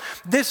about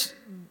this,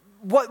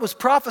 what was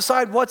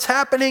prophesied, what's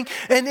happening.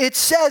 And it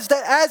says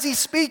that as he's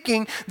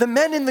speaking, the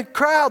men in the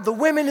crowd, the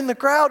women in the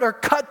crowd are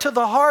cut to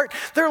the heart.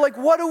 They're like,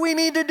 "What do we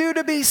need to do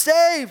to be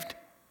saved?"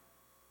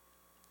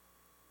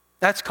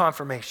 That's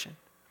confirmation.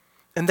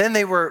 And then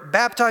they were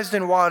baptized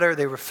in water.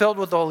 They were filled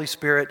with the Holy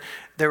Spirit.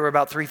 There were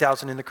about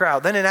 3,000 in the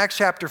crowd. Then in Acts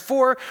chapter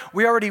 4,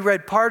 we already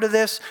read part of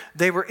this.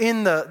 They were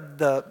in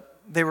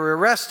they were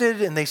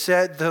arrested, and they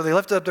said, they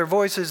lifted up their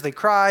voices, they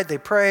cried, they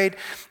prayed.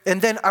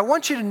 And then I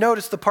want you to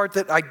notice the part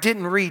that I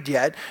didn't read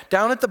yet.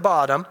 Down at the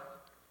bottom,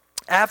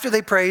 after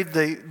they prayed,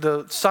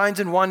 the signs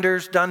and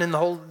wonders done in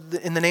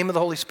the name of the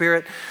Holy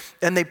Spirit,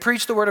 and they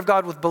preached the word of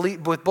God with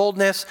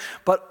boldness,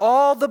 but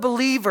all the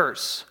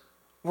believers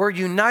were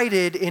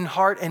united in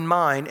heart and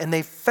mind, and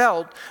they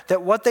felt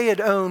that what they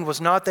had owned was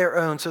not their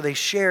own, so they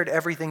shared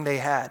everything they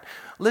had.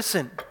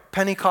 Listen,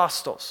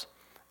 Pentecostals.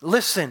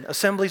 Listen,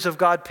 Assemblies of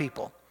God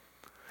people.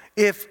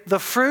 If the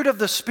fruit of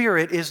the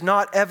Spirit is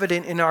not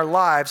evident in our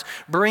lives,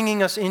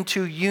 bringing us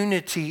into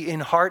unity in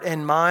heart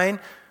and mind,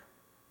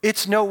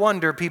 it's no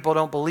wonder people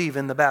don't believe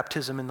in the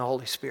baptism in the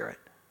Holy Spirit.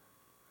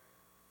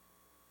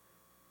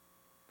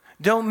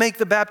 Don't make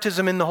the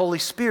baptism in the Holy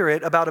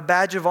Spirit about a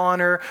badge of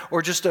honor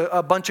or just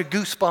a bunch of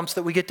goosebumps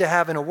that we get to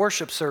have in a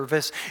worship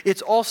service.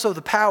 It's also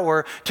the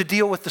power to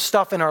deal with the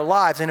stuff in our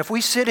lives. And if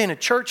we sit in a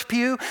church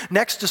pew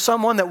next to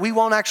someone that we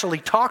won't actually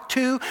talk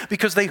to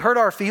because they hurt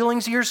our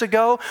feelings years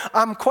ago,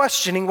 I'm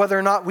questioning whether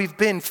or not we've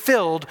been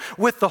filled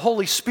with the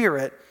Holy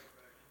Spirit,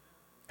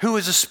 who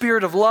is a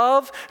spirit of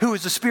love, who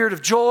is a spirit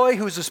of joy,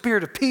 who is a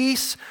spirit of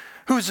peace,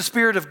 who is a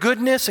spirit of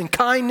goodness and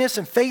kindness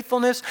and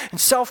faithfulness and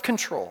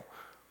self-control.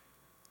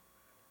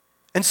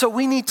 And so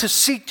we need to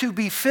seek to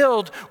be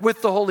filled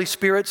with the Holy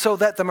Spirit so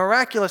that the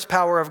miraculous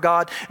power of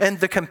God and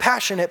the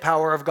compassionate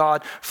power of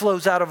God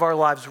flows out of our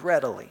lives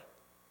readily.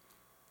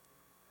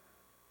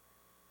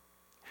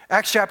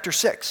 Acts chapter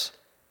 6.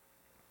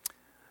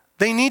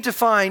 They need to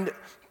find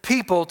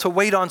people to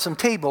wait on some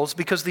tables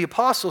because the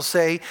apostles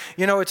say,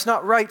 it's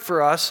not right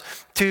for us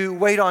to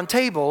wait on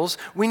tables.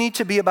 We need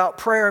to be about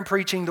prayer and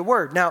preaching the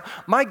word. Now,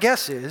 my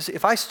guess is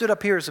if I stood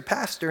up here as a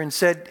pastor and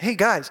said, hey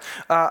guys,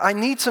 I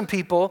need some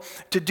people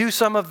to do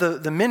some of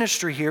the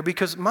ministry here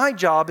because my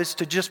job is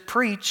to just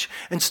preach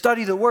and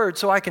study the word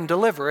so I can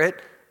deliver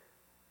it,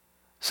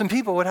 some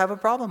people would have a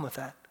problem with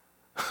that.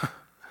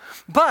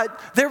 But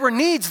there were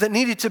needs that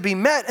needed to be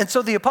met. And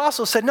so the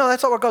apostles said, no,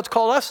 that's not what God's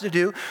called us to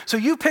do. So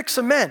you pick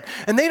some men.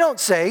 And they don't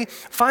say,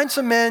 find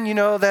some men,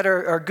 that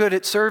are good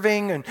at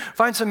serving, and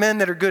find some men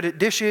that are good at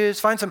dishes.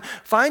 Find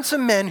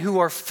some men who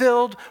are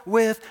filled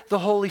with the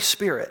Holy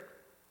Spirit.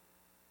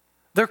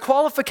 Their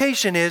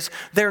qualification is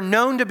they're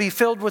known to be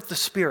filled with the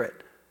Spirit.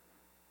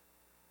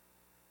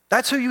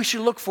 That's who you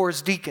should look for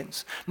as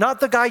deacons. Not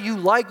the guy you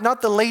like,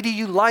 not the lady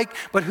you like,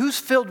 but who's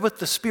filled with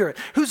the Spirit.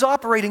 Who's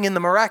operating in the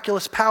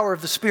miraculous power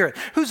of the Spirit.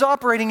 Who's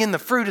operating in the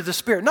fruit of the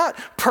Spirit. Not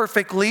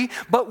perfectly,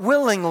 but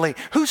willingly.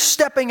 Who's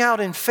stepping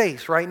out in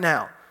faith right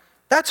now.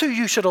 That's who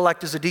you should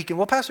elect as a deacon.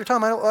 Well, Pastor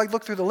Tom, I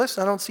look through the list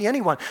and I don't see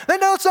anyone. Then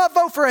let's not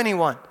vote for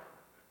anyone.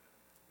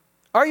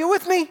 Are you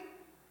with me?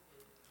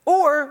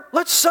 Or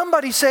let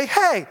somebody say,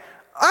 hey,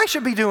 I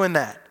should be doing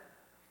that.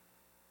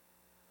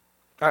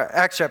 All right,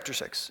 Acts chapter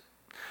 6.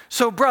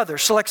 So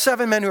brothers, select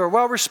 7 men who are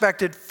well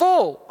respected,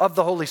 full of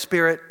the Holy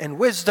Spirit and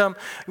wisdom.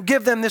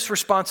 Give them this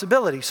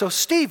responsibility. So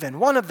Stephen,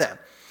 one of them,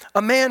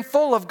 a man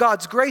full of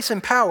God's grace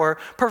and power,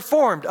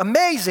 performed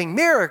amazing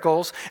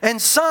miracles and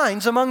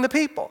signs among the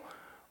people.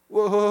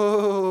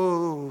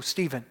 Whoa,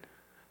 Stephen,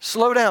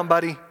 slow down,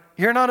 buddy.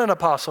 You're not an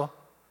apostle.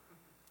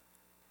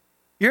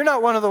 You're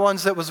not one of the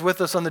ones that was with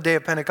us on the day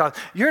of Pentecost.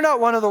 You're not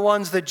one of the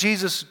ones that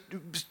Jesus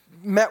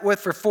met with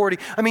for 40.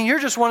 You're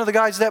just one of the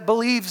guys that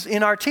believes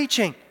in our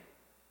teaching.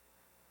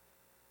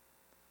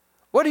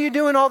 What are you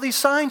doing all these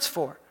signs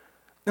for?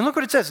 And look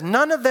what it says.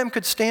 None of them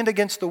could stand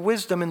against the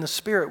wisdom and the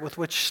spirit with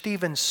which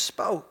Stephen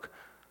spoke.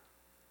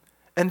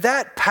 And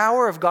that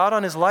power of God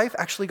on his life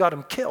actually got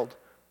him killed.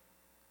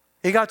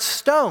 He got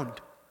stoned.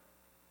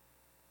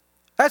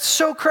 That's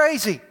so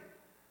crazy.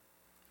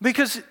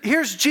 Because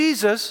here's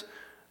Jesus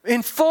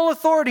in full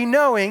authority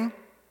knowing,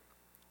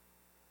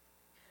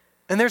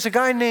 and there's a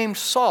guy named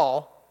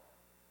Saul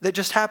that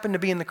just happened to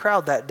be in the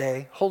crowd that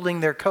day holding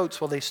their coats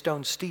while they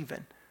stoned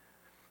Stephen.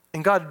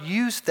 And God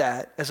used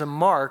that as a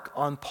mark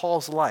on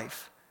Paul's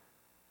life.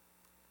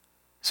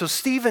 So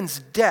Stephen's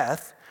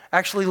death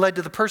actually led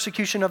to the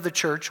persecution of the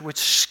church, which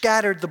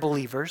scattered the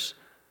believers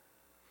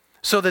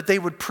so that they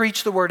would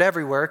preach the word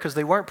everywhere, because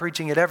they weren't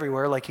preaching it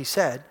everywhere like he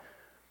said.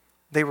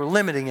 They were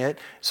limiting it.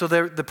 So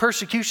the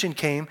persecution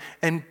came,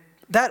 and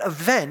that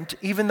event,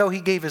 even though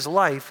he gave his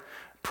life,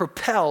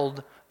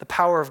 propelled the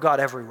power of God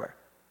everywhere.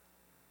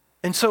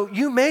 And so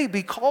you may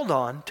be called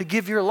on to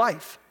give your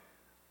life.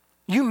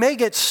 You may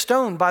get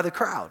stoned by the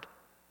crowd.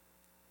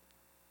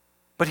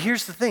 But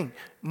here's the thing.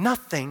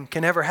 Nothing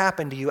can ever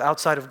happen to you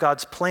outside of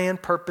God's plan,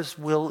 purpose,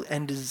 will,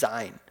 and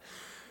design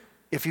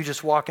if you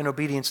just walk in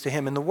obedience to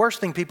him. And the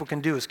worst thing people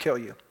can do is kill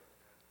you.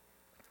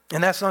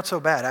 And that's not so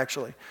bad,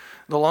 actually.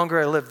 The longer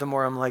I live, the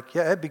more I'm like,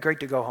 yeah, it'd be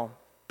great to go home.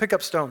 Pick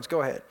up stones.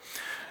 Go ahead.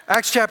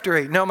 Acts chapter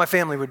 8. No, my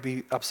family would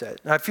be upset.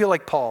 I feel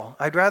like Paul.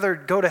 I'd rather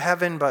go to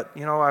heaven, but,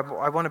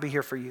 I want to be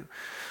here for you.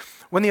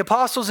 When the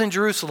apostles in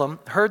Jerusalem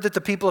heard that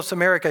the people of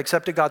Samaria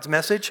accepted God's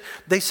message,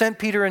 they sent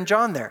Peter and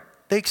John there.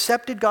 They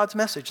accepted God's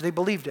message. They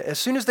believed it. As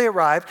soon as they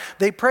arrived,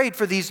 they prayed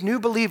for these new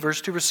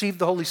believers to receive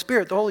the Holy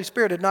Spirit. The Holy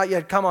Spirit had not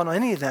yet come on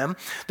any of them.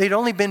 They'd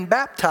only been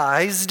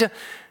baptized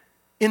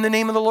in the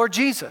name of the Lord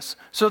Jesus.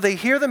 So they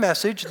hear the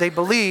message, they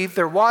believe,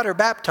 they're water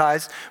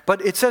baptized,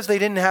 but it says they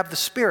didn't have the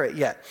Spirit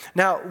yet.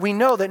 Now, we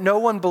know that no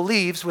one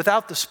believes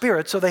without the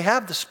Spirit, so they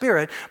have the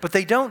Spirit, but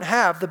they don't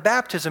have the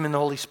baptism in the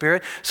Holy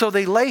Spirit, so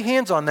they lay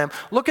hands on them.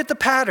 Look at the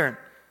pattern.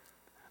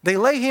 They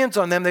lay hands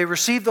on them, they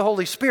receive the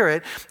Holy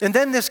Spirit, and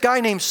then this guy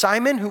named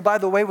Simon, who by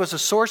the way was a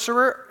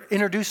sorcerer,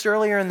 introduced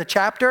earlier in the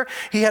chapter,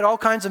 he had all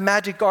kinds of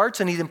magic arts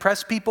and he'd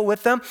impressed people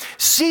with them,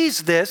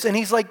 sees this and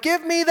he's like,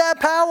 give me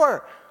that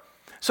power.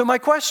 So my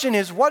question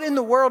is, what in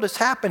the world is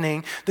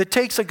happening that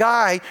takes a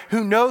guy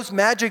who knows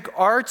magic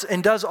arts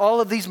and does all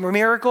of these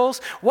miracles?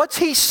 What's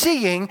he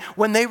seeing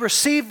when they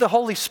receive the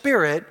Holy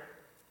Spirit?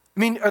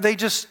 Are they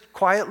just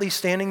quietly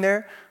standing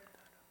there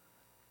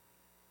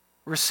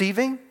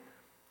receiving?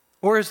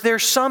 Or is there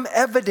some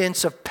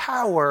evidence of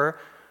power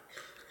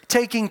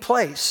taking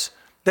place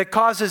that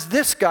causes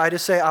this guy to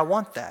say, I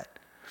want that?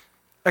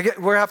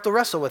 We have to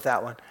wrestle with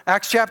that one.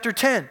 Acts chapter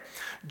 10.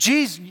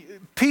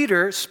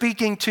 Peter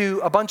speaking to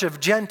a bunch of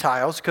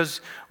Gentiles,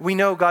 because we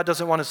know God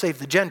doesn't want to save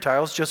the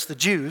Gentiles, just the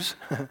Jews.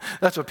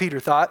 That's what Peter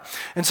thought.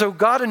 And so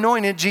God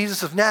anointed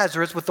Jesus of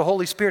Nazareth with the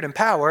Holy Spirit and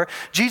power.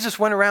 Jesus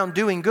went around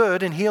doing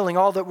good and healing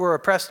all that were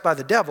oppressed by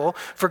the devil,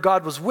 for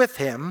God was with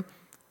him.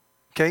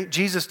 Okay,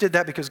 Jesus did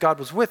that because God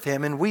was with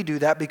him, and we do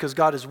that because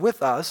God is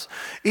with us.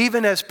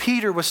 Even as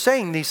Peter was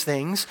saying these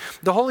things,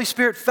 the Holy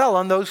Spirit fell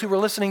on those who were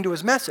listening to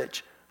his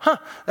message.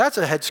 That's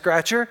a head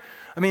scratcher.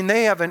 I mean,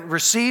 they haven't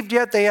received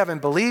yet, they haven't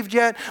believed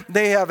yet,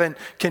 they haven't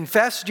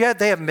confessed yet,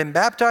 they haven't been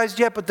baptized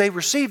yet, but they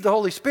received the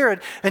Holy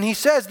Spirit, and he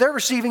says they're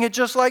receiving it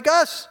just like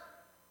us.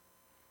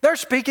 They're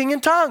speaking in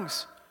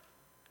tongues.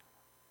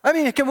 I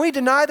mean, can we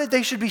deny that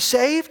they should be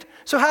saved?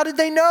 So how did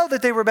they know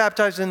that they were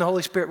baptized in the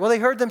Holy Spirit? Well, they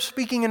heard them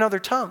speaking in other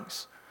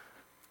tongues.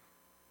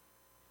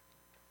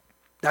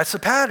 That's the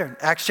pattern.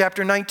 Acts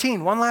chapter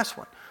 19, one last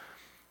one.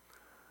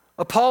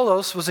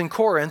 Apollos was in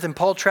Corinth, and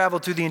Paul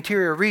traveled through the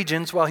interior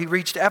regions. While he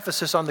reached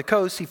Ephesus on the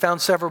coast, he found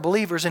several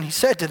believers, and he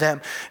said to them,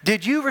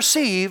 did you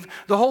receive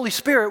the Holy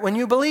Spirit when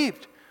you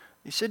believed?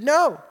 He said,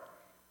 no,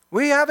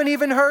 we haven't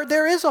even heard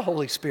there is a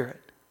Holy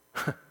Spirit.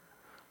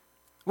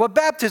 What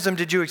baptism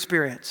did you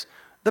experience?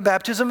 The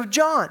baptism of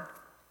John.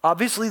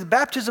 Obviously, the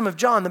baptism of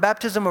John, the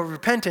baptism of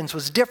repentance,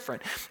 was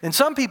different. And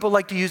some people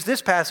like to use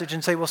this passage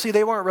and say, well, see,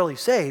 they weren't really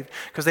saved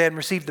because they hadn't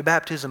received the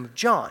baptism of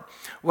John.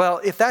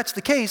 Well, if that's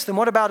the case, then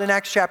what about in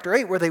Acts chapter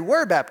 8 where they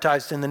were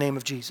baptized in the name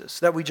of Jesus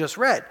that we just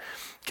read?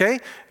 Okay?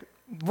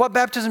 What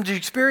baptism did you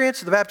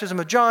experience? The baptism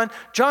of John.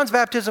 John's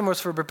baptism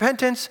was for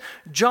repentance.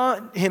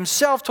 John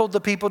himself told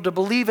the people to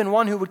believe in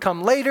one who would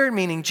come later,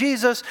 meaning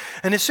Jesus.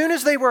 And as soon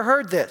as they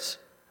heard this,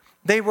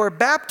 they were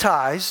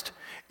baptized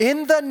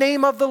in the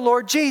name of the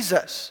Lord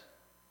Jesus.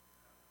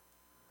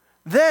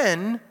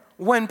 Then,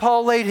 when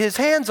Paul laid his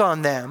hands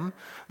on them,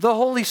 the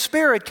Holy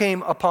Spirit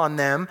came upon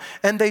them,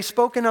 and they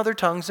spoke in other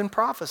tongues and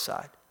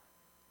prophesied.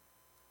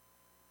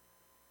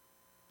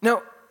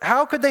 Now,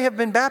 how could they have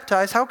been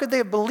baptized? How could they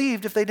have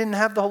believed if they didn't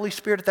have the Holy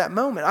Spirit at that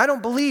moment? I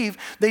don't believe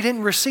they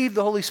didn't receive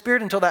the Holy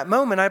Spirit until that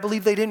moment. I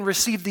believe they didn't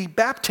receive the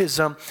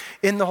baptism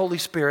in the Holy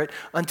Spirit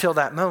until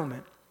that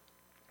moment.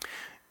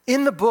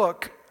 In the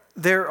book,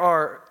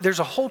 there's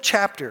a whole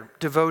chapter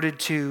devoted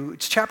to,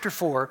 it's chapter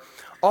 4,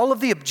 all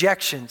of the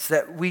objections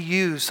that we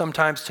use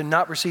sometimes to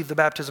not receive the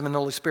baptism in the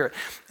Holy Spirit.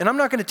 And I'm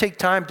not going to take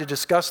time to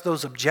discuss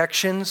those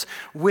objections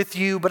with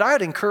you, but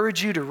I'd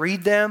encourage you to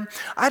read them.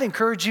 I'd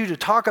encourage you to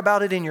talk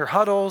about it in your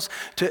huddles,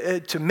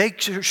 to make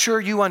sure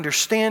you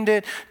understand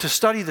it, to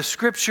study the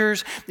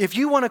scriptures. If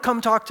you want to come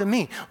talk to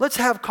me, let's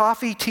have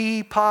coffee,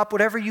 tea, pop,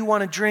 whatever you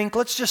want to drink.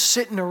 Let's just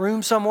sit in a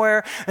room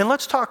somewhere and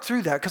let's talk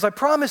through that. Because I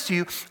promise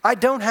you, I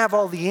don't have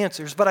all the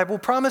answers, but I will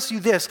promise you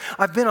this,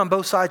 I've been on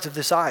both sides of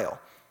this aisle.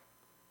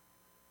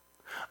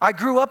 I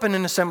grew up in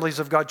an Assemblies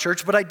of God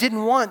church, but I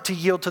didn't want to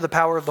yield to the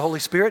power of the Holy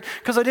Spirit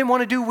because I didn't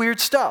want to do weird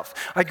stuff.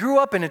 I grew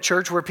up in a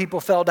church where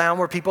people fell down,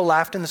 where people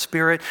laughed in the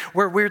Spirit,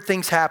 where weird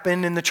things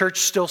happened and the church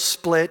still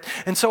split.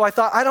 And so I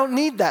thought, I don't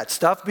need that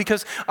stuff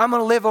because I'm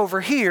going to live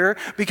over here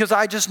because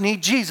I just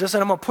need Jesus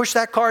and I'm going to push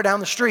that car down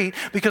the street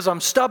because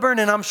I'm stubborn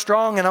and I'm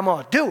strong and I'm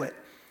going to do it.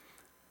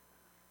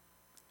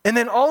 And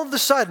then all of a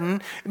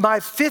sudden, my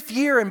fourth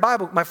year in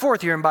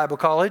Bible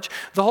college,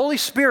 the Holy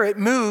Spirit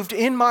moved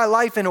in my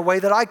life in a way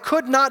that I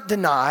could not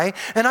deny,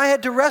 and I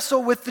had to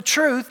wrestle with the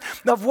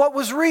truth of what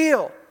was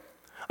real.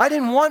 I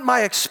didn't want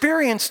my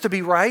experience to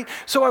be right,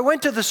 so I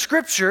went to the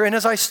scripture, and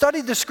as I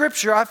studied the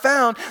scripture, I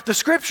found the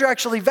scripture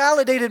actually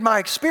validated my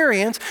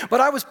experience, but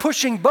I was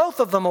pushing both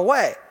of them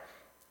away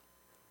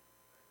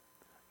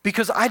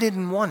because I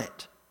didn't want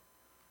it.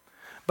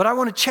 But I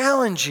want to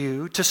challenge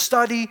you to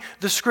study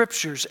the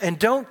scriptures and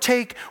don't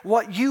take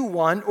what you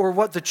want or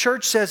what the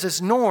church says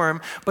is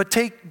norm, but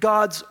take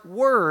God's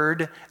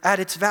word at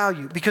its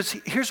value. Because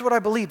here's what I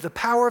believe. The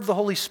power of the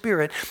Holy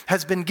Spirit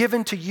has been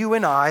given to you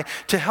and I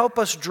to help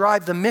us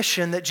drive the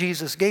mission that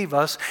Jesus gave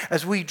us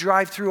as we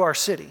drive through our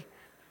city.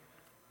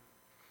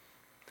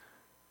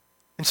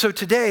 And so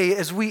today,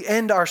 as we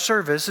end our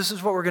service, this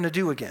is what we're going to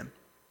do again.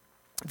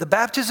 The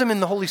baptism in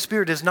the Holy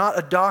Spirit is not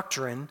a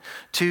doctrine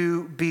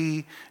to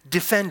be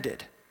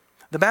defended.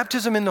 The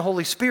baptism in the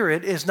Holy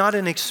Spirit is not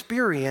an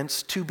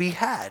experience to be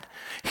had.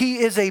 He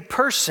is a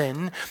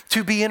person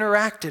to be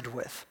interacted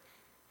with.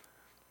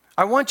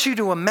 I want you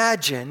to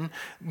imagine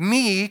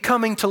me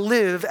coming to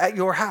live at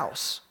your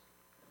house.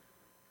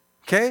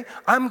 Okay?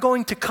 I'm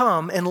going to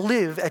come and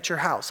live at your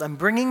house. I'm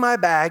bringing my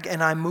bag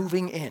and I'm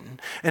moving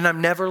in and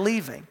I'm never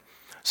leaving.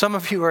 Some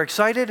of you are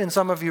excited and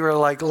some of you are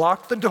like,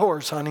 lock the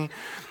doors, honey.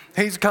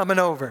 He's coming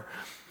over.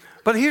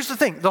 But here's the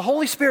thing. The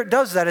Holy Spirit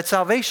does that at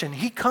salvation.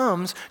 He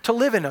comes to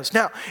live in us.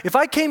 Now, if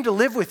I came to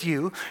live with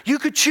you, you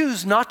could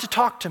choose not to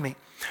talk to me.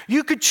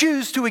 You could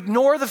choose to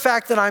ignore the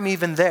fact that I'm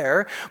even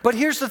there. But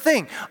here's the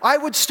thing. I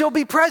would still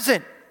be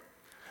present.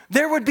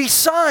 There would be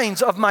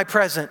signs of my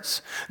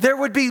presence. There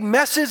would be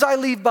messes I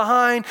leave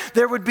behind.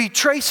 There would be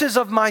traces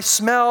of my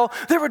smell.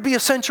 There would be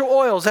essential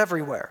oils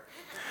everywhere.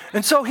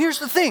 And so here's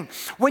the thing.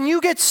 When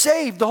you get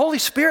saved, the Holy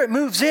Spirit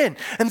moves in,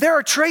 and there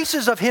are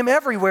traces of Him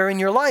everywhere in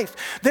your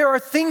life. There are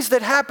things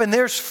that happen.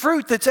 There's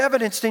fruit that's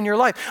evidenced in your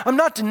life. I'm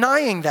not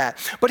denying that.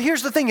 But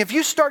here's the thing. If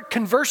you start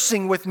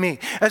conversing with me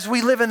as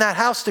we live in that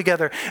house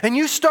together, and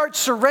you start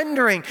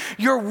surrendering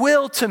your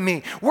will to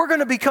me, we're going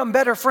to become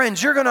better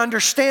friends. You're going to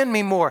understand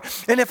me more.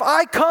 And if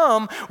I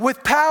come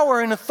with power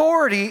and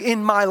authority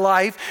in my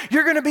life,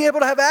 you're going to be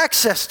able to have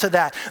access to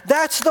that.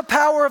 That's the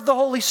power of the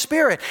Holy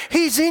Spirit.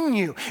 He's in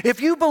you.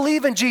 If you believe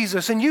in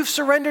Jesus and you've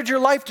surrendered your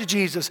life to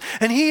Jesus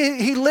and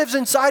He lives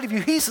inside of you,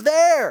 He's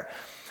there.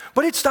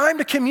 But it's time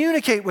to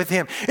communicate with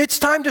Him. It's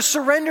time to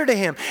surrender to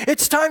Him.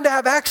 It's time to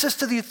have access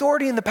to the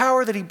authority and the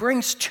power that He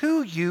brings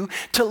to you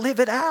to live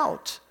it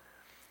out.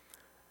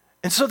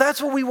 And so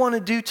that's what we want to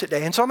do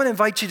today. And so I'm going to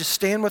invite you to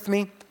stand with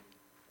me.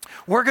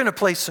 We're going to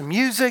play some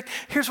music.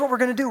 Here's what we're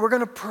going to do. We're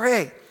going to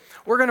pray.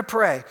 We're going to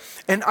pray.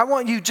 And I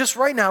want you just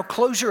right now,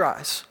 close your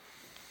eyes.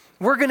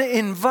 We're going to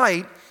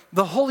invite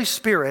the Holy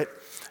Spirit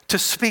to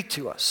speak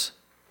to us.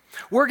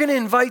 We're going to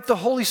invite the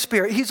Holy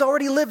Spirit. He's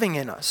already living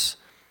in us.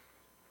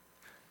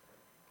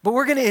 But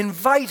we're going to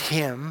invite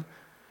Him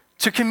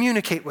to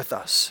communicate with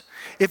us.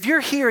 If you're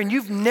here and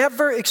you've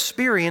never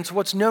experienced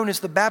what's known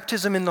as the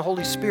baptism in the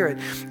Holy Spirit,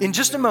 in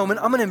just a moment,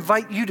 I'm going to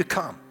invite you to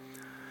come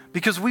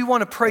because we want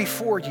to pray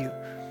for you.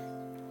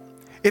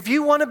 If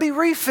you want to be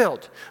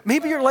refilled,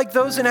 maybe you're like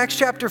those in Acts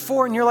chapter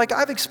 4 and you're like,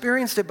 I've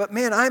experienced it, but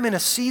man, I'm in a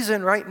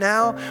season right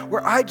now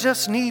where I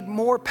just need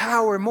more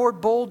power, more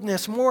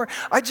boldness,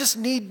 I just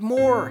need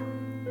more.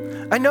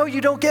 I know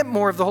you don't get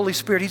more of the Holy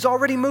Spirit. He's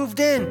already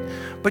moved in,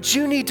 but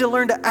you need to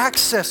learn to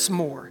access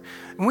more.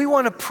 And we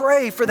want to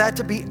pray for that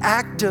to be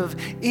active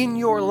in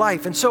your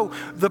life. And so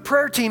the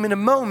prayer team in a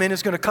moment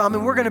is going to come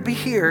and we're going to be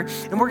here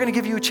and we're going to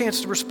give you a chance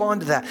to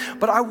respond to that.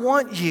 But I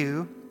want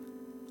you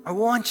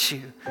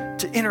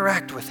to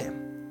interact with Him.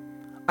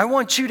 I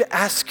want you to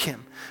ask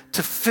Him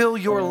to fill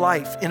your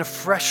life in a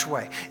fresh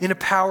way, in a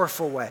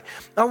powerful way.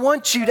 I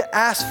want you to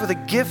ask for the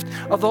gift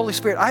of the Holy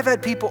Spirit. I've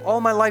had people all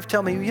my life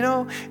tell me,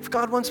 if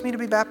God wants me to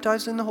be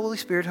baptized in the Holy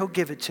Spirit, He'll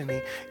give it to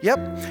me. Yep,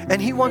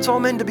 and He wants all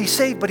men to be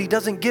saved, but He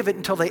doesn't give it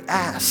until they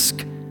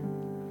ask.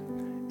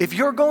 If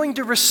you're going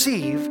to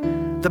receive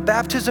the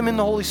baptism in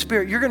the Holy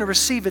Spirit, you're going to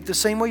receive it the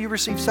same way you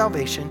receive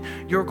salvation.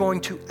 You're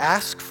going to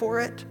ask for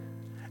it,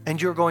 and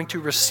you're going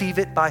to receive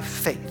it by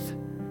faith.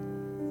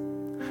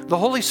 The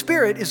Holy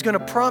Spirit is going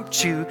to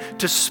prompt you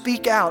to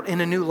speak out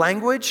in a new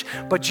language,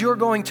 but you're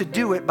going to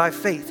do it by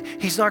faith.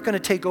 He's not going to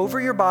take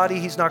over your body.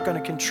 He's not going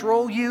to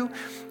control you.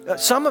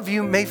 Some of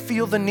you may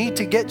feel the need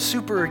to get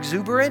super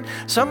exuberant.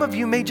 Some of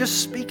you may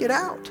just speak it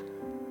out,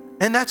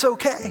 and that's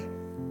okay.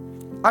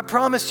 I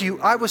promise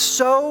you, I was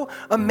so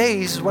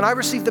amazed when I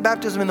received the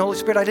baptism in the Holy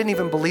Spirit, I didn't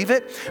even believe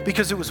it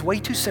because it was way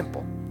too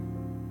simple.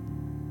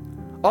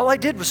 All I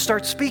did was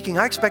start speaking.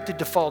 I expected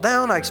to fall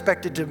down. I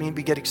expected to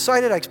maybe get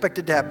excited. I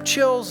expected to have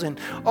chills and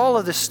all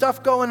of this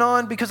stuff going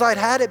on because I'd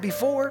had it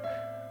before.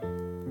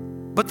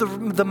 But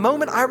the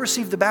moment I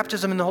received the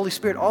baptism in the Holy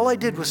Spirit, all I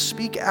did was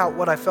speak out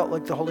what I felt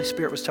like the Holy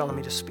Spirit was telling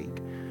me to speak.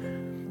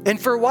 And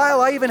for a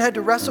while, I even had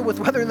to wrestle with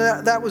whether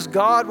that was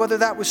God, whether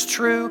that was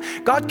true.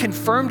 God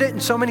confirmed it in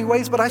so many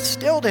ways, but I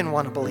still didn't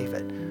want to believe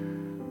it.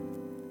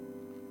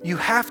 You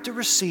have to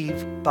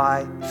receive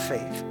by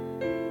faith.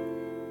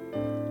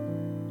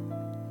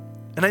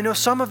 And I know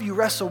some of you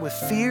wrestle with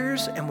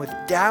fears and with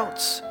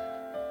doubts.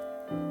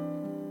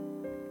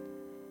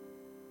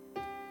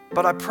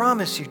 But I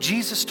promise you,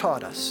 Jesus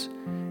taught us,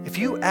 if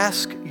you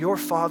ask your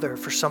Father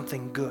for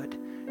something good,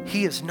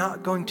 He is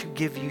not going to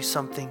give you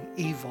something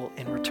evil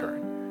in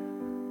return.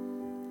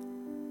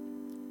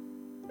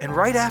 And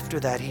right after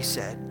that, He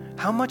said,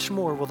 how much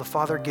more will the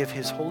Father give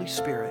His Holy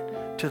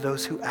Spirit to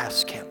those who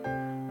ask Him?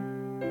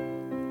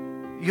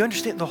 You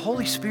understand, the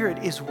Holy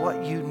Spirit is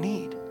what you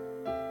need.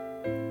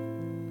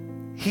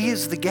 He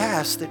is the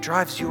gas that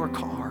drives your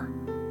car.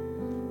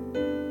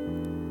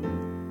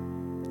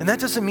 And that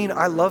doesn't mean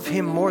I love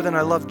Him more than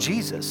I love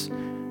Jesus.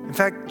 In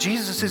fact,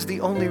 Jesus is the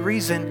only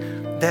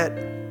reason that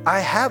I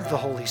have the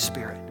Holy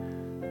Spirit.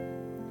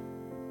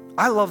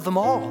 I love them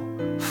all,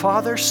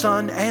 Father,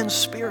 Son, and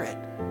Spirit.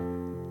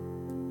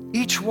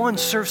 Each one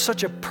serves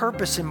such a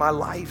purpose in my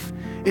life.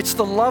 It's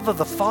the love of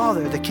the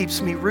Father that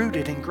keeps me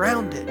rooted and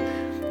grounded.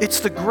 It's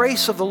the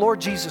grace of the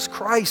Lord Jesus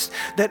Christ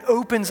that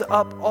opens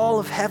up all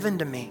of heaven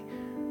to me.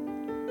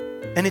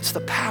 And it's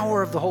the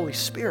power of the Holy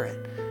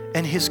Spirit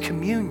and His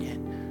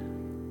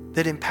communion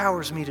that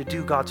empowers me to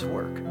do God's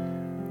work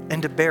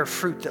and to bear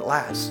fruit that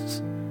lasts.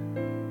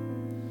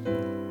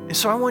 And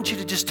so I want you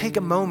to just take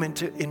a moment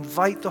to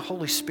invite the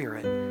Holy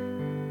Spirit.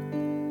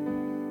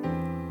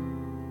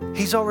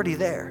 He's already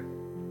there.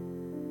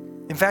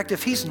 In fact,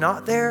 if He's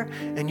not there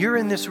and you're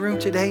in this room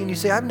today and you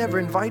say, I've never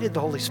invited the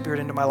Holy Spirit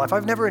into my life.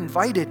 I've never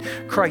invited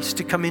Christ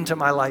to come into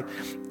my life.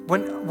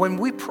 When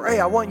we pray,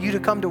 I want you to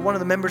come to one of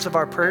the members of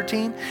our prayer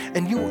team,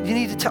 and you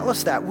need to tell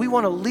us that. We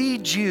want to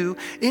lead you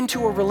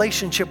into a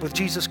relationship with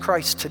Jesus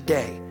Christ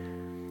today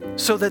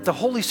so that the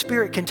Holy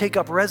Spirit can take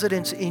up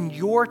residence in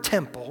your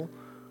temple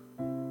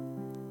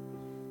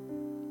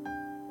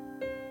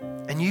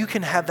and you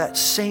can have that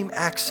same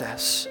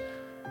access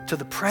to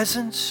the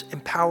presence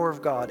and power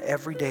of God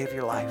every day of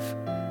your life.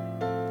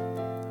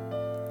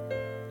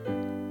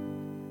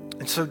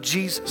 And so,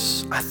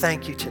 Jesus, I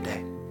thank you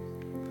today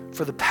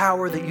for the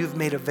power that you've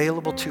made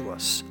available to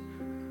us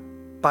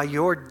by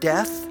your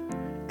death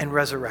and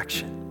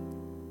resurrection.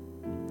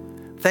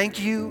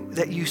 Thank you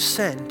that you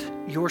send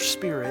your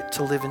Spirit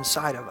to live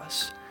inside of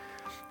us.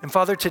 And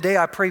Father, today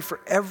I pray for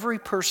every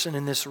person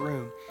in this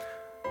room,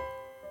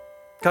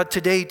 God,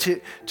 today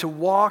to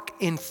walk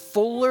in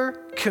fuller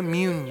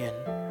communion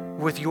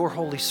with your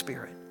Holy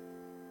Spirit.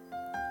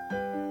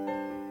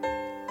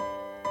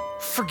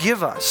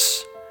 Forgive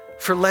us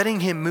for letting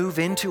him move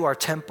into our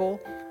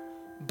temple,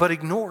 but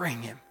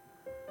ignoring him.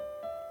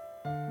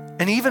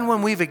 And even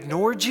when we've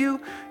ignored you,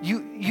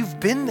 you've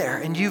been there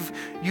and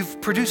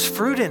you've produced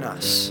fruit in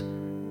us.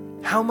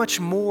 How much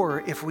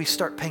more if we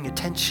start paying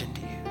attention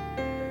to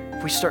you,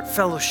 if we start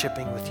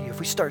fellowshipping with you, if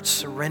we start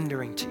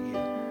surrendering to you.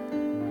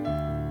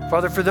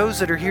 Father, for those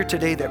that are here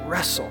today that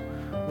wrestle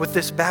with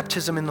this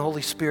baptism in the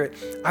Holy Spirit,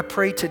 I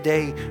pray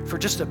today for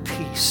just a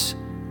peace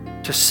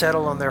to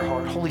settle on their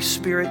heart. Holy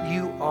Spirit,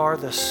 you are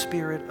the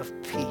Spirit of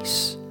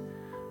peace.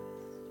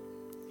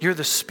 You're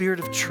the Spirit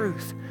of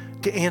truth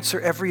to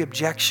answer every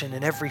objection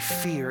and every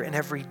fear and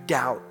every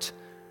doubt.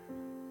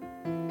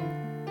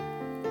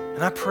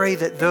 And I pray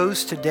that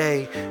those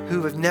today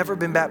who have never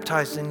been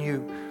baptized in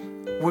you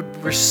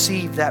would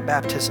receive that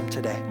baptism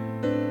today.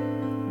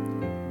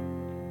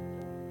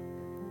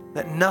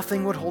 That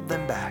nothing would hold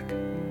them back.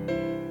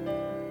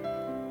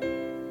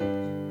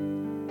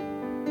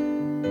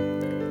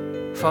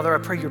 Father, I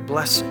pray your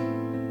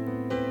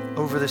blessing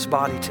over this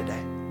body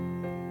today.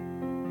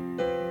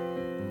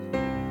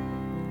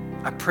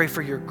 I pray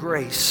for your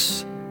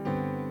grace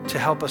to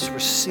help us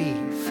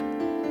receive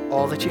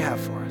all that you have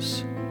for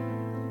us.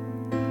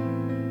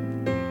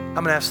 I'm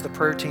going to ask the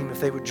prayer team if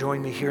they would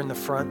join me here in the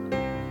front.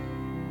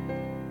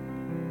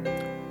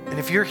 And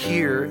if you're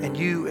here and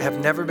you have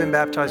never been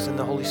baptized in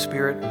the Holy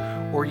Spirit,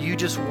 or you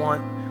just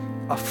want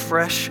a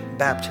fresh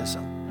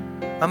baptism,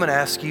 I'm going to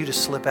ask you to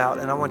slip out,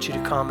 and I want you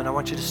to come, and I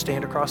want you to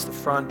stand across the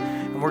front,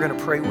 and we're going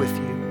to pray with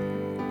you.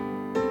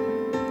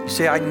 You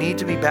say, I need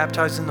to be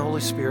baptized in the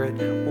Holy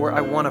Spirit, or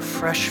I want a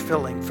fresh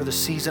filling for the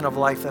season of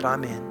life that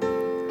I'm in.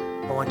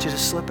 I want you to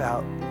slip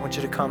out. I want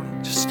you to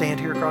come, just stand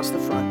here across the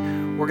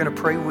front. We're going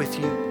to pray with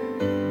you,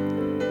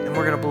 and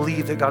we're going to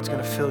believe that God's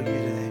going to fill you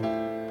today.